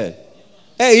quer.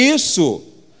 É isso.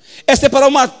 É separar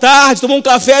uma tarde, tomar um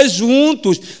café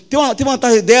juntos. Tem uma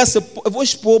tarde dessa, eu vou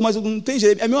expor, mas não tem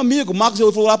jeito. É meu amigo, Marcos,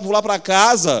 eu vou lá para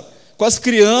casa, com as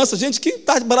crianças. Gente, que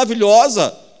tarde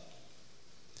maravilhosa.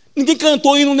 Ninguém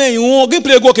cantou hino nenhum. Alguém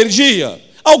pregou aquele dia?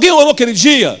 Alguém orou aquele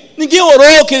dia? Ninguém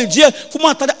orou aquele dia. Foi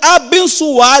uma tarde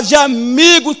abençoada de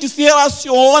amigos que se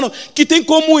relacionam, que tem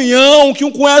comunhão, que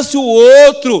um conhece o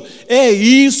outro. É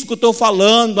isso que eu estou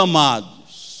falando, amados.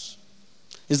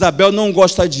 Isabel não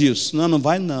gosta disso. Não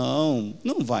vai não.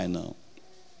 Não vai não.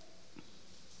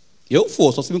 Eu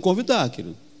vou, só se me convidar,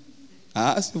 querido.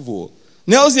 Se vou.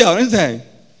 Neuziel, não tem?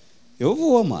 Eu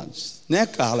vou, amados. Né,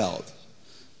 Carla Aldo?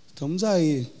 Estamos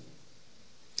aí.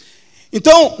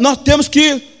 Então, nós temos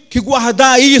que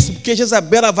guardar isso, porque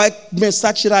Jezabel vai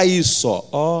começar a tirar isso,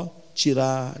 ó.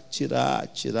 Tirar.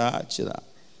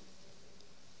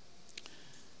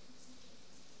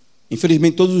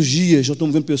 Infelizmente, todos os dias, nós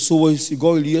estamos vendo pessoas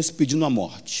igual Elias pedindo a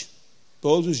morte.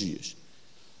 Todos os dias.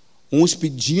 Uns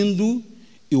pedindo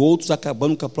e outros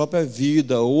acabando com a própria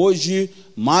vida. Hoje,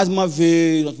 mais uma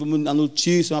vez, nós vimos a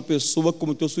notícia, uma pessoa que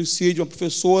cometeu suicídio, uma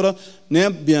professora, né,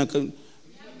 Bianca?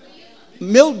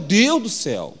 Meu Deus do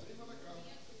céu.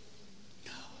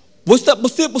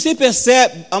 Você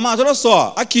percebe, amado, olha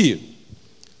só, aqui.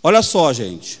 Olha só,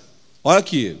 gente. Olha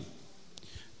aqui.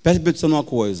 Preste atenção numa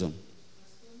coisa.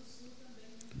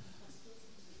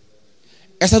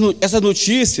 Essas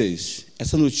notícias,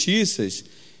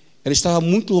 elas estavam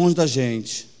muito longe da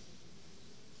gente.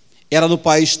 Era no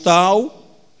país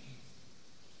tal,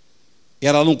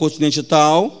 era num continente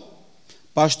tal.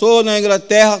 Pastor, na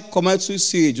Inglaterra comete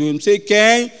suicídio. Não sei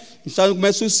quem está no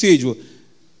comete suicídio.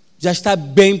 Já está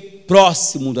bem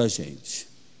próximo da gente.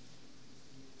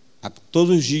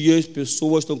 Todos os dias,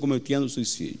 pessoas estão cometendo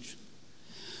suicídio.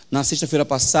 Na sexta-feira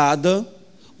passada,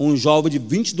 um jovem de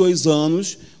 22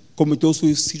 anos cometeu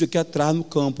suicídio aqui atrás no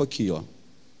campo, aqui, ó.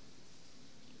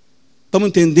 Estamos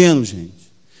entendendo, gente?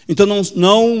 Então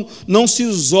não se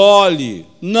isole,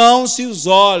 não se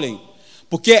isolem.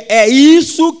 Porque é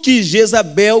isso que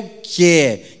Jezabel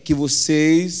quer, que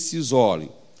vocês se isolem.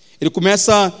 Ele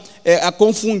começa a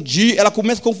confundir, ela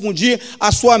começa a confundir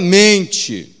a sua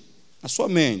mente. A sua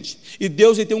mente. E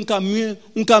Deus ele tem um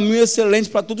caminho excelente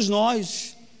para todos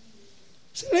nós.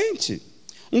 Excelente.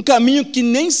 Um caminho que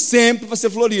nem sempre vai ser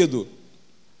florido.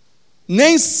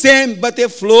 Nem sempre vai ter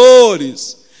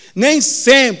flores. Nem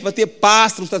sempre vai ter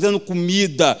pássaros trazendo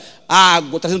comida,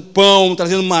 água, trazendo pão,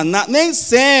 trazendo maná. Nem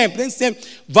sempre.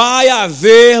 Vai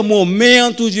haver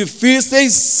momentos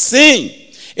difíceis, sim.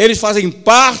 Eles fazem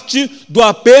parte do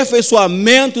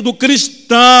aperfeiçoamento do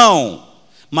cristão.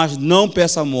 Mas não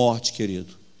peça morte,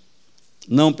 querido.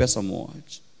 Não peça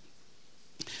morte.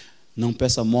 Não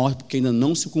peça morte, porque ainda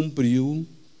não se cumpriu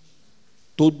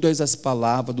todas as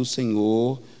palavras do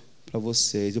Senhor para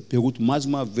vocês. Eu pergunto mais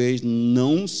uma vez,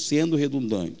 não sendo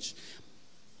redundante,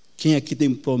 quem aqui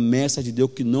tem promessas de Deus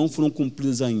que não foram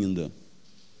cumpridas ainda?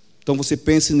 Então você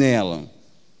pense nela.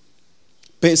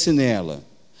 Pense nela.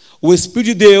 O Espírito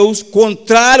de Deus,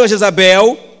 contrário a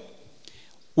Jezabel,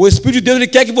 o Espírito de Deus ele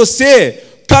quer que você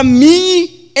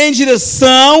caminhe em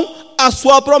direção à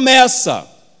sua promessa.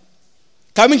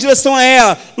 Caminhe em direção a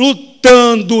ela,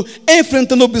 lutando,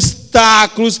 enfrentando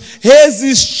obstáculos,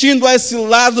 resistindo a esse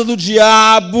lado do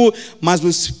diabo. Mas o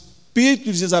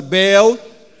espírito de Jezabel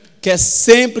quer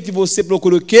sempre que você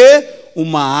procure o quê?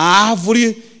 Uma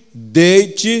árvore,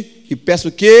 deite e peça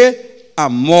o quê? A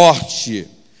morte.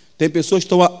 Tem pessoas que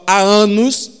estão há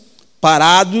anos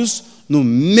parados no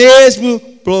mesmo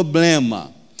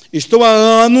problema. Estão há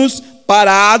anos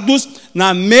parados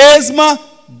na mesma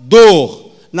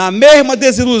dor, na mesma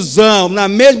desilusão, na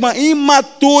mesma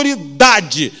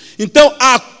imaturidade. Então,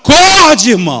 acorde,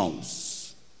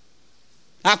 irmãos.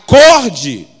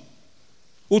 Acorde.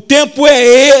 O tempo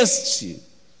é este.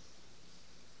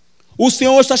 O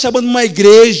Senhor está chamando uma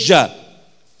igreja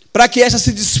para que essa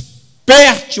se desperte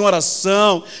em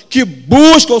oração, que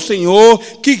busque o Senhor,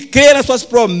 que crê nas suas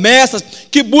promessas,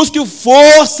 que busque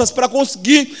forças para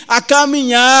conseguir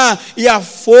caminhar, e a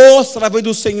força através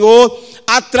do Senhor,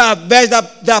 através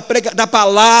da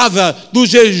palavra, do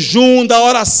jejum, da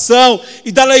oração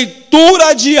e da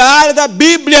leitura diária da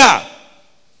Bíblia.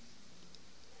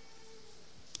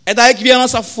 É daí que vem a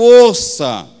nossa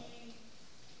força.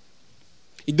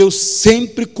 E Deus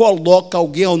sempre coloca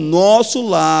alguém ao nosso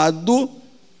lado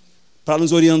para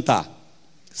nos orientar.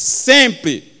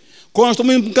 Sempre. Quando nós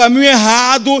estamos indo para um caminho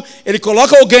errado, Ele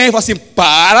coloca alguém e fala assim: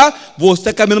 para, você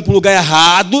está caminhando para o lugar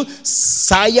errado,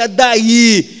 saia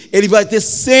daí. Ele vai ter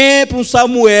sempre um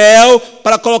Samuel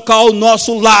para colocar ao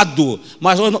nosso lado.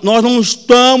 Mas nós não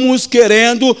estamos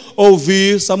querendo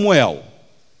ouvir Samuel.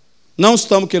 Não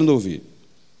estamos querendo ouvir.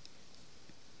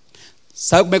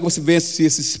 Sabe como é que você vence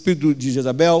esse espírito de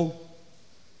Jezabel?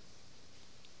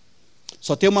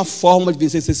 Só tem uma forma de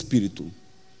vencer esse espírito.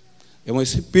 É um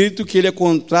espírito que ele é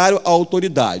contrário à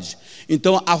autoridade.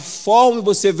 Então, a forma de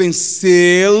você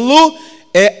vencê-lo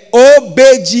é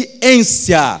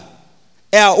obediência.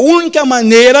 É a única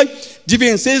maneira de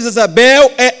vencer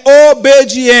Jezabel, é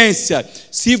obediência.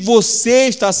 Se você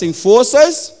está sem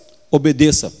forças,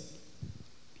 obedeça.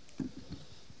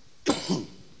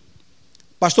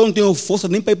 Pastor, não tenho força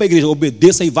nem para ir para a igreja.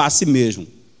 Obedeça e vá a si mesmo.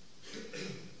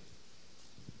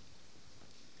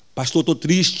 Pastor, estou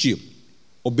triste.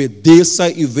 Obedeça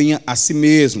e venha a si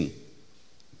mesmo.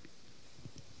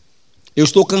 Eu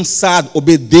estou cansado.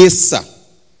 Obedeça.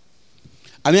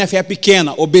 A minha fé é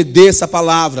pequena. Obedeça a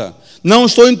palavra. Não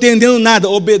estou entendendo nada.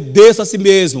 Obedeça a si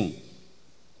mesmo.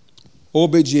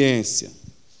 Obediência.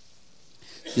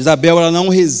 Jezabel, ela não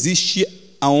resiste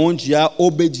aonde há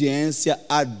obediência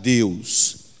a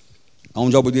Deus.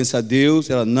 Onde há obediência a Deus,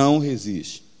 ela não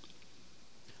resiste.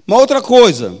 Uma outra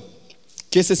coisa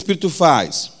que esse espírito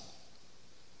faz.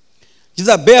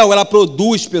 Jezabel, ela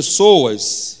produz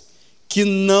pessoas que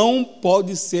não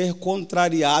podem ser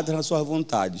contrariadas nas suas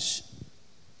vontades.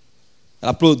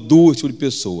 Ela produz esse tipo de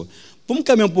pessoa. Vamos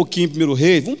caminhar um pouquinho em 1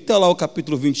 Reis, vamos até lá o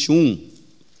capítulo 21.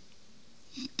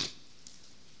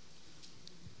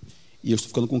 E eu estou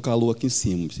ficando com calor aqui em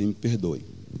cima, você me perdoe.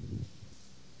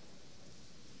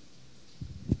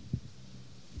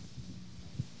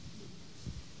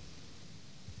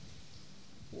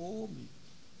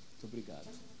 Muito obrigado.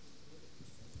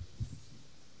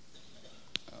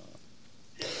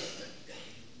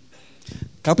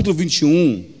 Capítulo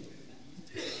 21.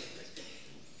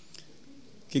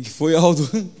 O que foi, Aldo?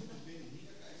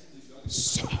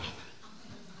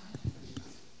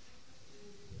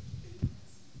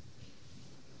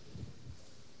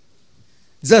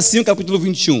 Diz assim o capítulo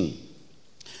 21.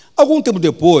 Algum tempo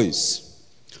depois,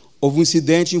 houve um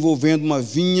incidente envolvendo uma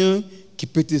vinha que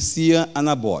pertencia a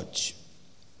Nabote.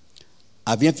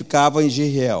 A vinha ficava em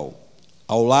Jezreel,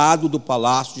 ao lado do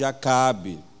palácio de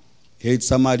Acabe, rei de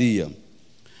Samaria.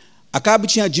 Acabe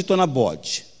tinha dito a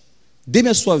Nabote: dê-me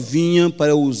a sua vinha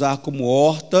para eu usar como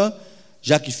horta,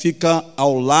 já que fica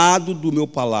ao lado do meu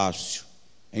palácio.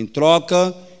 Em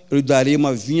troca, eu lhe darei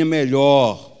uma vinha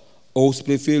melhor, ou se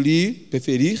preferir,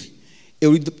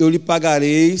 eu lhe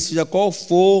pagarei, seja qual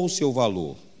for o seu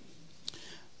valor.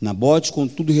 Nabote,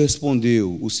 contudo,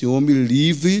 respondeu: o Senhor me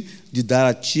livre de dar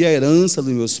a ti a herança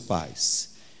dos meus pais.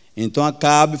 Então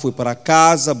Acabe foi para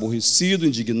casa, aborrecido,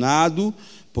 indignado,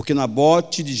 porque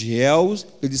Nabote de Jezreel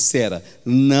lhe dissera: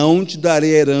 não te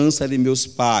darei a herança de meus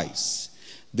pais.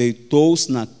 Deitou-se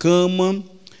na cama,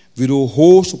 virou o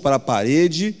rosto para a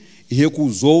parede e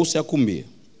recusou-se a comer.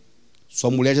 Sua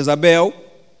mulher Jezabel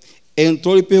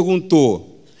entrou e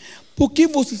perguntou: por que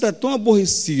você está tão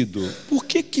aborrecido? Por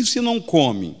que você não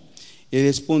come? Ele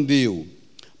respondeu: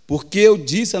 porque eu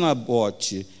disse a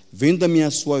Nabote: venda-me a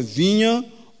sua vinha,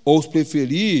 ou se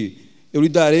preferir, eu lhe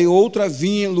darei outra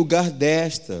vinha em lugar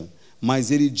desta.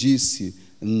 Mas ele disse: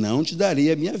 não te darei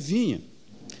a minha vinha.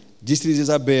 Disse-lhe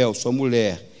Jezabel, sua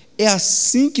mulher: é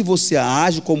assim que você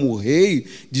age como rei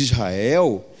de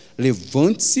Israel?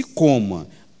 Levante-se e coma,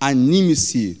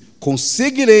 anime-se,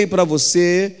 conseguirei para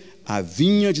você a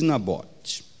vinha de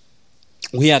Nabote.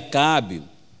 O rei Acabe,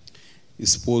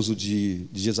 esposo de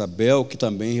Jezabel, que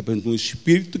também representa um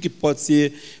espírito que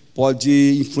pode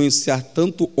influenciar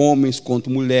tanto homens quanto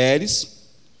mulheres.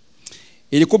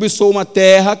 Ele cobiçou uma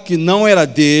terra que não era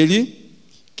dele,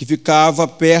 que ficava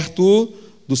perto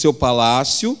do seu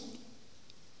palácio,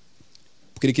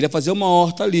 porque ele queria fazer uma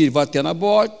horta ali. Ele vai até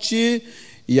Nabote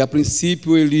e, a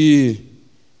princípio, ele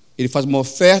faz uma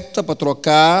oferta para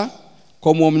trocar.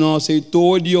 Como o homem não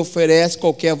aceitou, ele oferece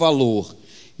qualquer valor.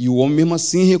 E o homem, mesmo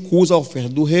assim, recusa a oferta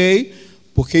do rei,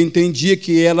 porque entendia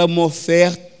que era uma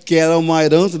oferta, que era uma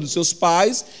herança dos seus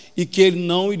pais e que ele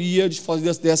não iria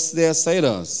desfazer dessa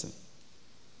herança.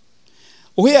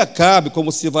 O rei Acabe,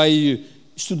 como você vai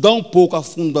estudar um pouco a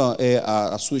fundo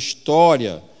a sua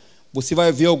história, você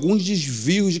vai ver alguns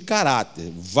desvios de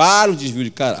caráter, vários desvios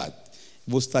de caráter.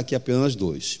 Vou citar aqui apenas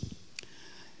 2.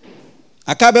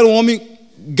 Acabe era um homem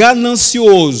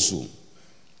ganancioso.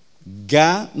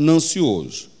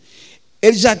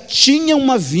 Ele já tinha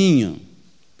uma vinha,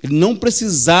 ele não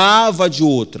precisava de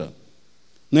outra,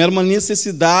 não era uma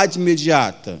necessidade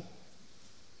imediata.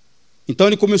 Então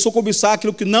ele começou a cobiçar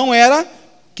aquilo que não era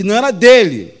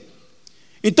dele.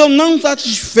 Então, não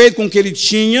satisfeito com o que ele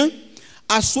tinha,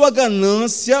 a sua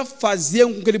ganância fazia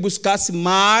com que ele buscasse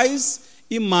mais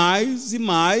e mais e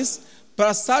mais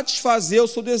para satisfazer o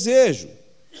seu desejo.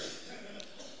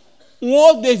 Um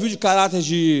outro desvio de caráter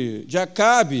de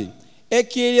Acabe é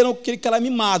que ele era aquele cara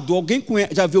mimado. Alguém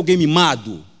já viu alguém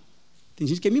mimado? Tem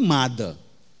gente que é mimada.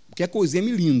 Qualquer coisinha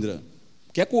melindra.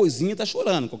 Qualquer coisinha está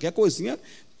chorando. Qualquer coisinha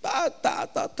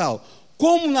tal.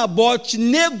 Como Nabote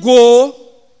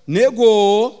negou,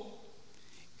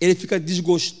 ele fica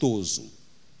desgostoso,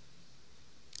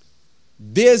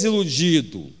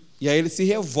 desiludido. E aí ele se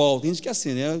revolta. Tem gente que é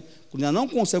assim, né? Quando ela não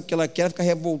consegue o que ela quer, ela fica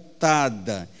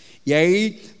revoltada. E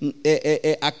aí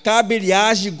acaba, ele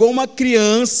age igual uma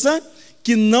criança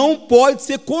que não pode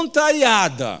ser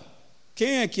contrariada.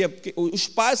 Quem aqui os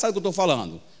pais sabem o que eu estou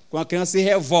falando. Quando a criança se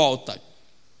revolta,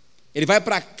 ele vai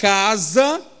para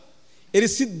casa, ele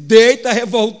se deita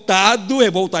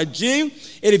revoltadinho,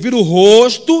 ele vira o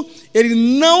rosto, ele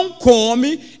não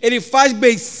come, ele faz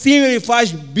beicinho, ele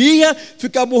faz birra,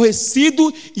 fica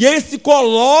aborrecido, e ele se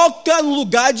coloca no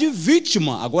lugar de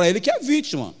vítima. Agora ele que é a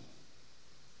vítima.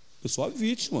 Eu sou a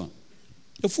vítima.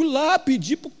 Eu fui lá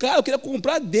pedir para o cara, eu queria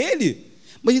comprar dele,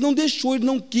 mas ele não deixou, ele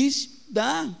não quis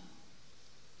dar.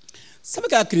 Sabe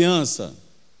aquela criança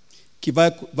que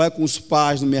vai com os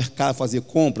pais no mercado fazer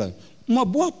compra? Uma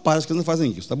boa parte das crianças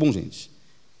fazem isso, tá bom, gente?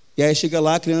 E aí chega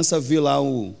lá, a criança vê lá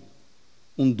um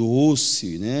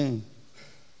doce, né?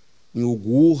 Um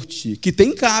iogurte, que tem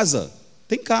em casa,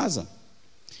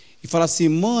 e fala assim: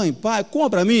 mãe, pai, compra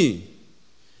para mim.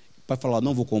 O pai fala: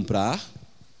 não vou comprar,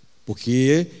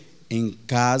 porque em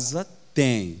casa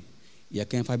tem. E a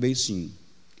criança faz beicinho: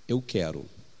 eu quero.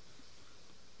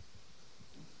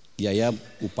 E aí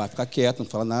o pai fica quieto, não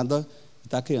fala nada, e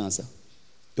está a criança: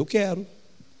 eu quero.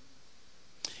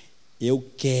 E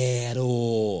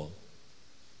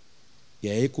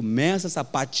aí começa a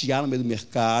sapatear no meio do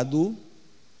mercado,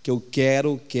 que eu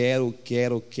quero,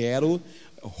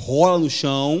 rola no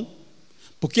chão.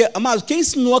 Porque, amado, quem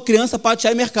ensinou a criança a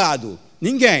sapatear em mercado?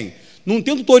 Ninguém. Não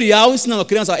tem um tutorial ensinando a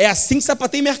criança, é assim que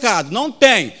sapateia em mercado. Não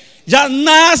tem. Já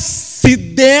nasce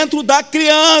dentro da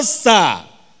criança.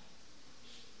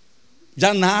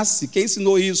 Já nasce. Quem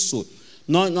ensinou isso?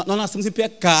 Nós nascemos em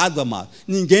pecado, amado.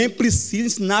 Ninguém precisa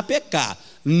ensinar a pecar.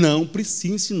 Não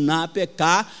precisa ensinar a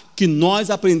pecar, que nós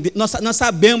aprendemos. Nós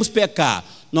sabemos pecar.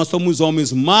 Nós somos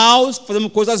homens maus,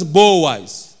 fazemos coisas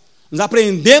boas. Nós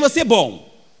aprendemos a ser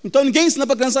bom. Então ninguém ensina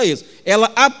para a criança isso.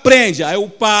 Ela aprende. Aí o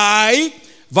pai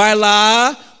vai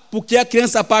lá, porque a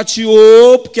criança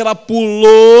sapateou, porque ela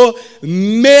pulou,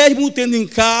 mesmo tendo em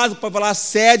casa, o pai vai lá,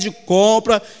 cede,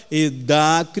 compra e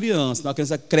dá à criança. Então a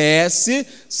criança cresce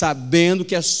sabendo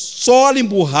que é só ela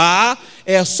emburrar,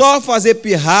 é só fazer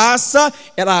pirraça,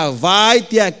 ela vai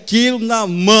ter aquilo na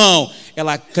mão.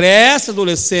 Ela cresce,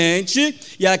 adolescente,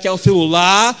 e ela quer o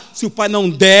celular. Se o pai não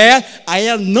der, aí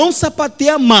ela não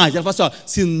sapateia mais. Ela fala assim: ó,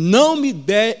 se não me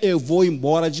der, eu vou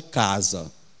embora de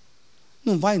casa.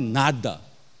 Não vai nada.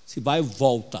 Se vai e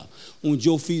volta. Um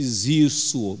dia eu fiz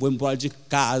isso, vou embora de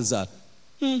casa.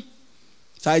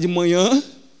 Sai de manhã.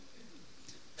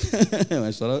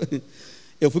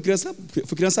 Eu fui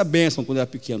criança bênção quando eu era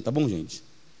pequeno, tá bom, gente?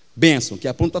 Bênção, que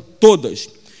apronta todas.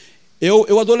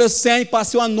 Eu adolescente,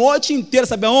 passei uma noite inteira,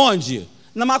 sabe aonde?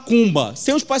 Na macumba,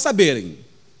 sem os pais saberem.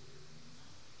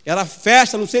 Era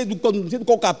festa, não sei do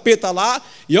qual capeta lá,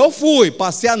 e eu fui,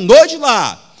 passei a noite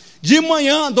lá. De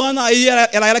manhã, a dona aí,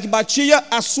 ela era que batia,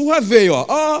 a surra veio,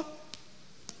 ó.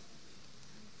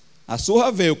 A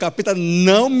surra veio, o capeta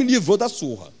não me livrou da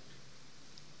surra.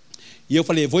 E eu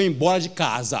falei: vou embora de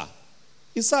casa.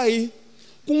 E saí,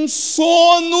 com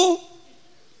sono.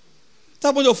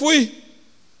 Sabe onde eu fui?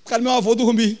 Ficar no meu avô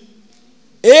dormir.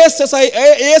 Esse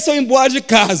eu ia embora de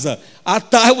casa. À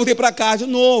tarde eu voltei para casa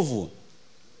de novo.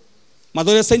 Um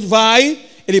adolescente vai,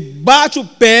 ele bate o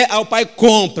pé, aí o pai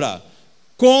compra.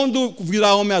 Quando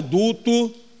virar homem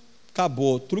adulto,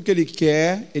 acabou. Tudo que ele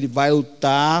quer, ele vai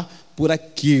lutar por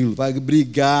aquilo, vai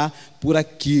brigar por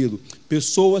aquilo.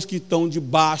 Pessoas que estão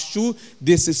debaixo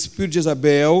desse espírito de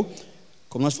Jezabel,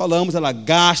 como nós falamos, ela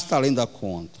gasta além da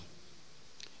conta.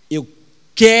 Eu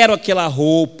quero aquela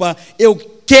roupa, eu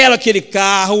quero aquele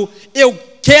carro, eu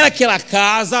quero aquela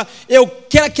casa, eu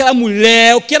quero aquela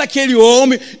mulher, eu quero aquele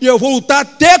homem, e eu vou lutar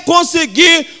até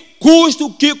conseguir, custe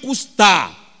o que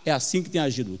custar. É assim que tem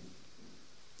agido.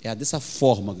 É dessa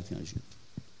forma que tem agido.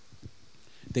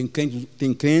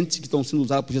 Tem crentes que estão sendo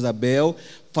usados por Jezabel,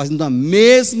 fazendo a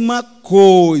mesma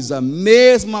coisa.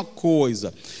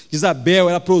 Jezabel,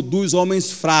 ela produz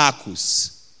homens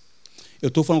fracos. Eu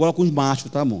estou falando agora com os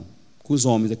machos, tá bom? Com os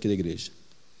homens aqui da igreja.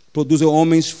 Produzem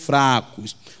homens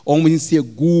fracos, homens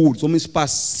inseguros, homens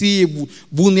passivos,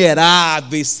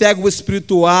 vulneráveis, cegos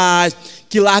espirituais,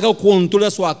 que largam o controle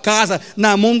da sua casa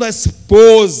na mão da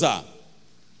esposa.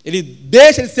 Ele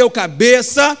deixa de ser o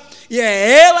cabeça e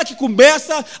é ela que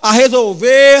começa a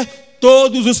resolver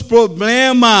todos os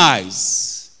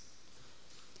problemas.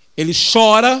 Ele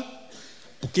chora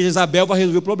porque Jezabel vai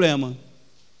resolver o problema.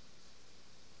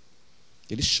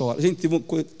 Ele chora. Gente, teve uma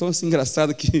coisa tão assim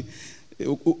engraçada que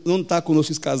não está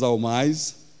conosco esse casal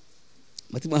mais,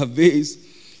 mas tem uma vez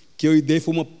que eu e Dei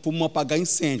fomos apagar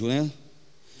incêndio, né?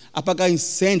 Apagar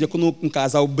incêndio é quando um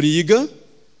casal briga.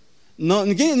 Não,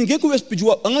 ninguém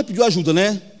pediu ajuda,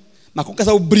 né? Mas quando o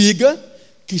casal briga,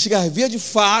 que chega a ver de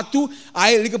fato,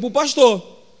 aí ele liga para o pastor.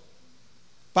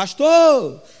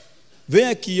 Pastor, vem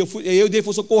aqui. Eu e Dei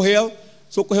fomos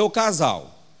socorrer o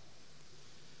casal.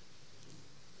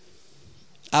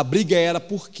 A briga era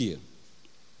por quê?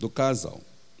 Do casal.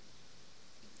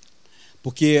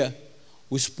 Porque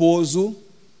o esposo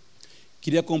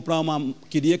queria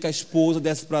que a esposa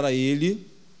desse para ele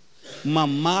uma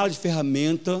mala de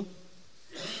ferramenta.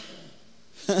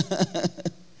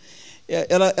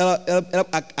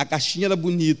 A caixinha era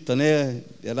bonita, né?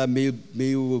 Era meio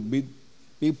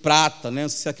prata, né? Não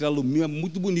sei se aquele alumínio é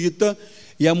muito bonita.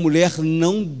 E a mulher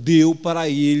não deu para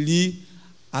ele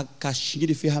a caixinha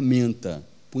de ferramenta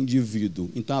para o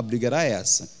indivíduo. Então a briga era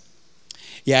essa.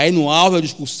 E aí no auge da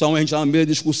discussão, a gente lá no meio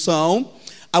da discussão,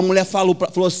 a mulher falou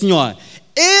assim, ó,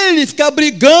 ele fica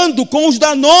brigando com os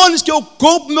danones que eu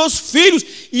compro para meus filhos,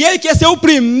 e ele quer ser o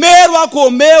primeiro a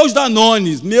comer os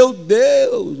danones. Meu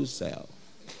Deus do céu.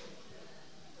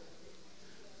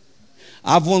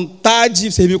 A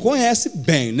vontade, você me conhece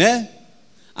bem, né?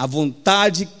 A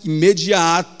vontade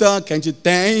imediata que a gente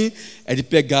tem é de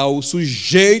pegar o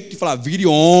sujeito e falar, vire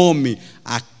homem,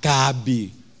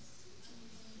 acabe.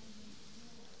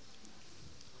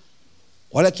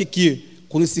 Olha aqui que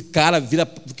quando esse cara vira,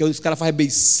 porque esse cara faz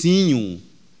beicinho,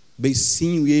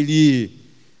 e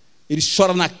ele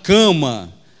chora na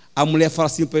cama, a mulher fala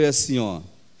assim para ele assim, ó.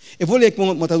 Eu vou ler aqui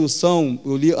uma tradução,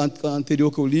 eu li a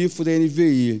anterior que eu li, foi da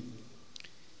NVI.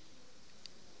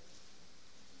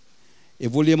 Eu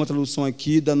vou ler uma tradução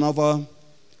aqui da nova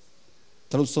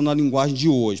tradução na linguagem de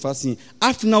hoje. Fala assim,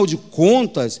 afinal de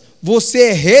contas, você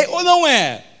é rei ou não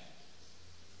é?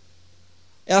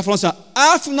 Ela falou assim,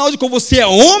 afinal de contas, você é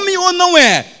homem ou não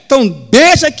é? Então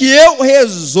deixa que eu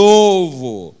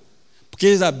resolvo. Porque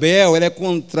Isabel, ela é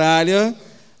contrária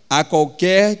a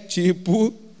qualquer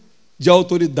tipo de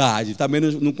autoridade. Também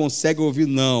não consegue ouvir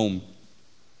não.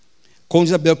 Quando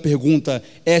Isabel pergunta,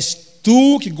 és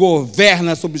tu que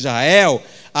governas sobre Israel?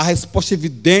 A resposta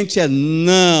evidente é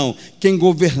não. Quem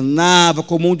governava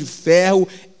com mão de ferro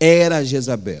era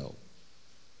Jezabel.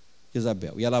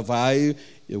 E ela vai,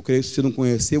 eu creio que se você não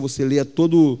conhecer, você leia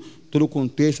todo o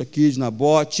contexto aqui de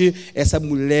Nabote. Essa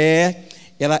mulher,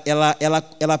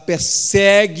 ela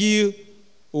persegue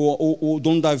o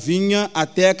dono da vinha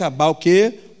até acabar o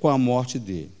quê? Com a morte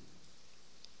dele.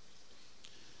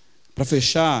 Para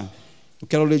fechar, eu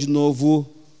quero ler de novo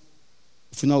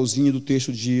o finalzinho do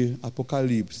texto de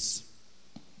Apocalipse,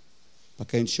 para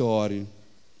que a gente ore.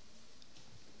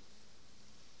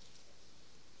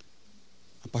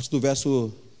 A partir do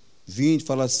verso 20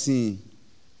 fala assim: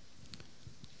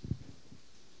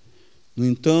 no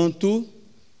entanto,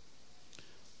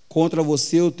 contra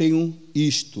você eu tenho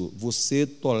isto, você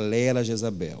tolera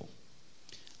Jezabel,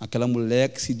 aquela mulher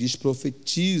que se diz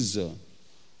profetiza,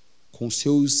 com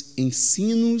seus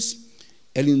ensinos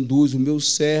ela induz os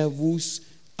meus servos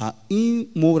à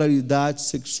imoralidade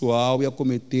sexual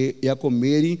e a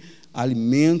comerem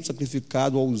alimentos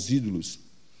sacrificados aos ídolos.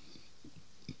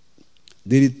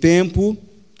 Dê-lhe tempo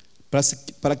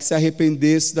para que se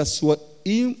arrependesse da sua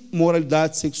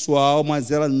imoralidade sexual, mas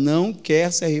ela não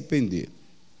quer se arrepender.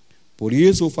 Por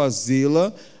isso vou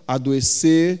fazê-la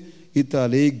adoecer e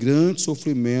trarei grande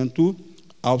sofrimento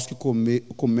aos que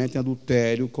cometem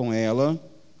adultério com ela,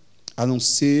 a não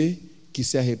ser que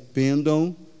se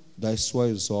arrependam das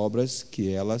suas obras que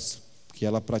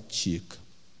ela pratica.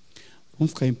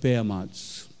 Vamos ficar em pé,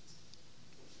 amados.